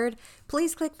you heard,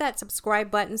 please click that subscribe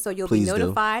button so you'll be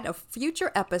notified of future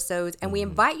episodes. And we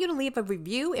invite you to leave a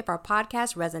review if our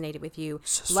podcast resonated with you.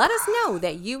 Let us know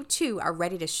that you too are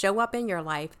ready to show up in your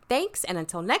life. Thanks. And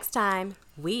until next time,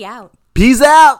 we out. Peace out.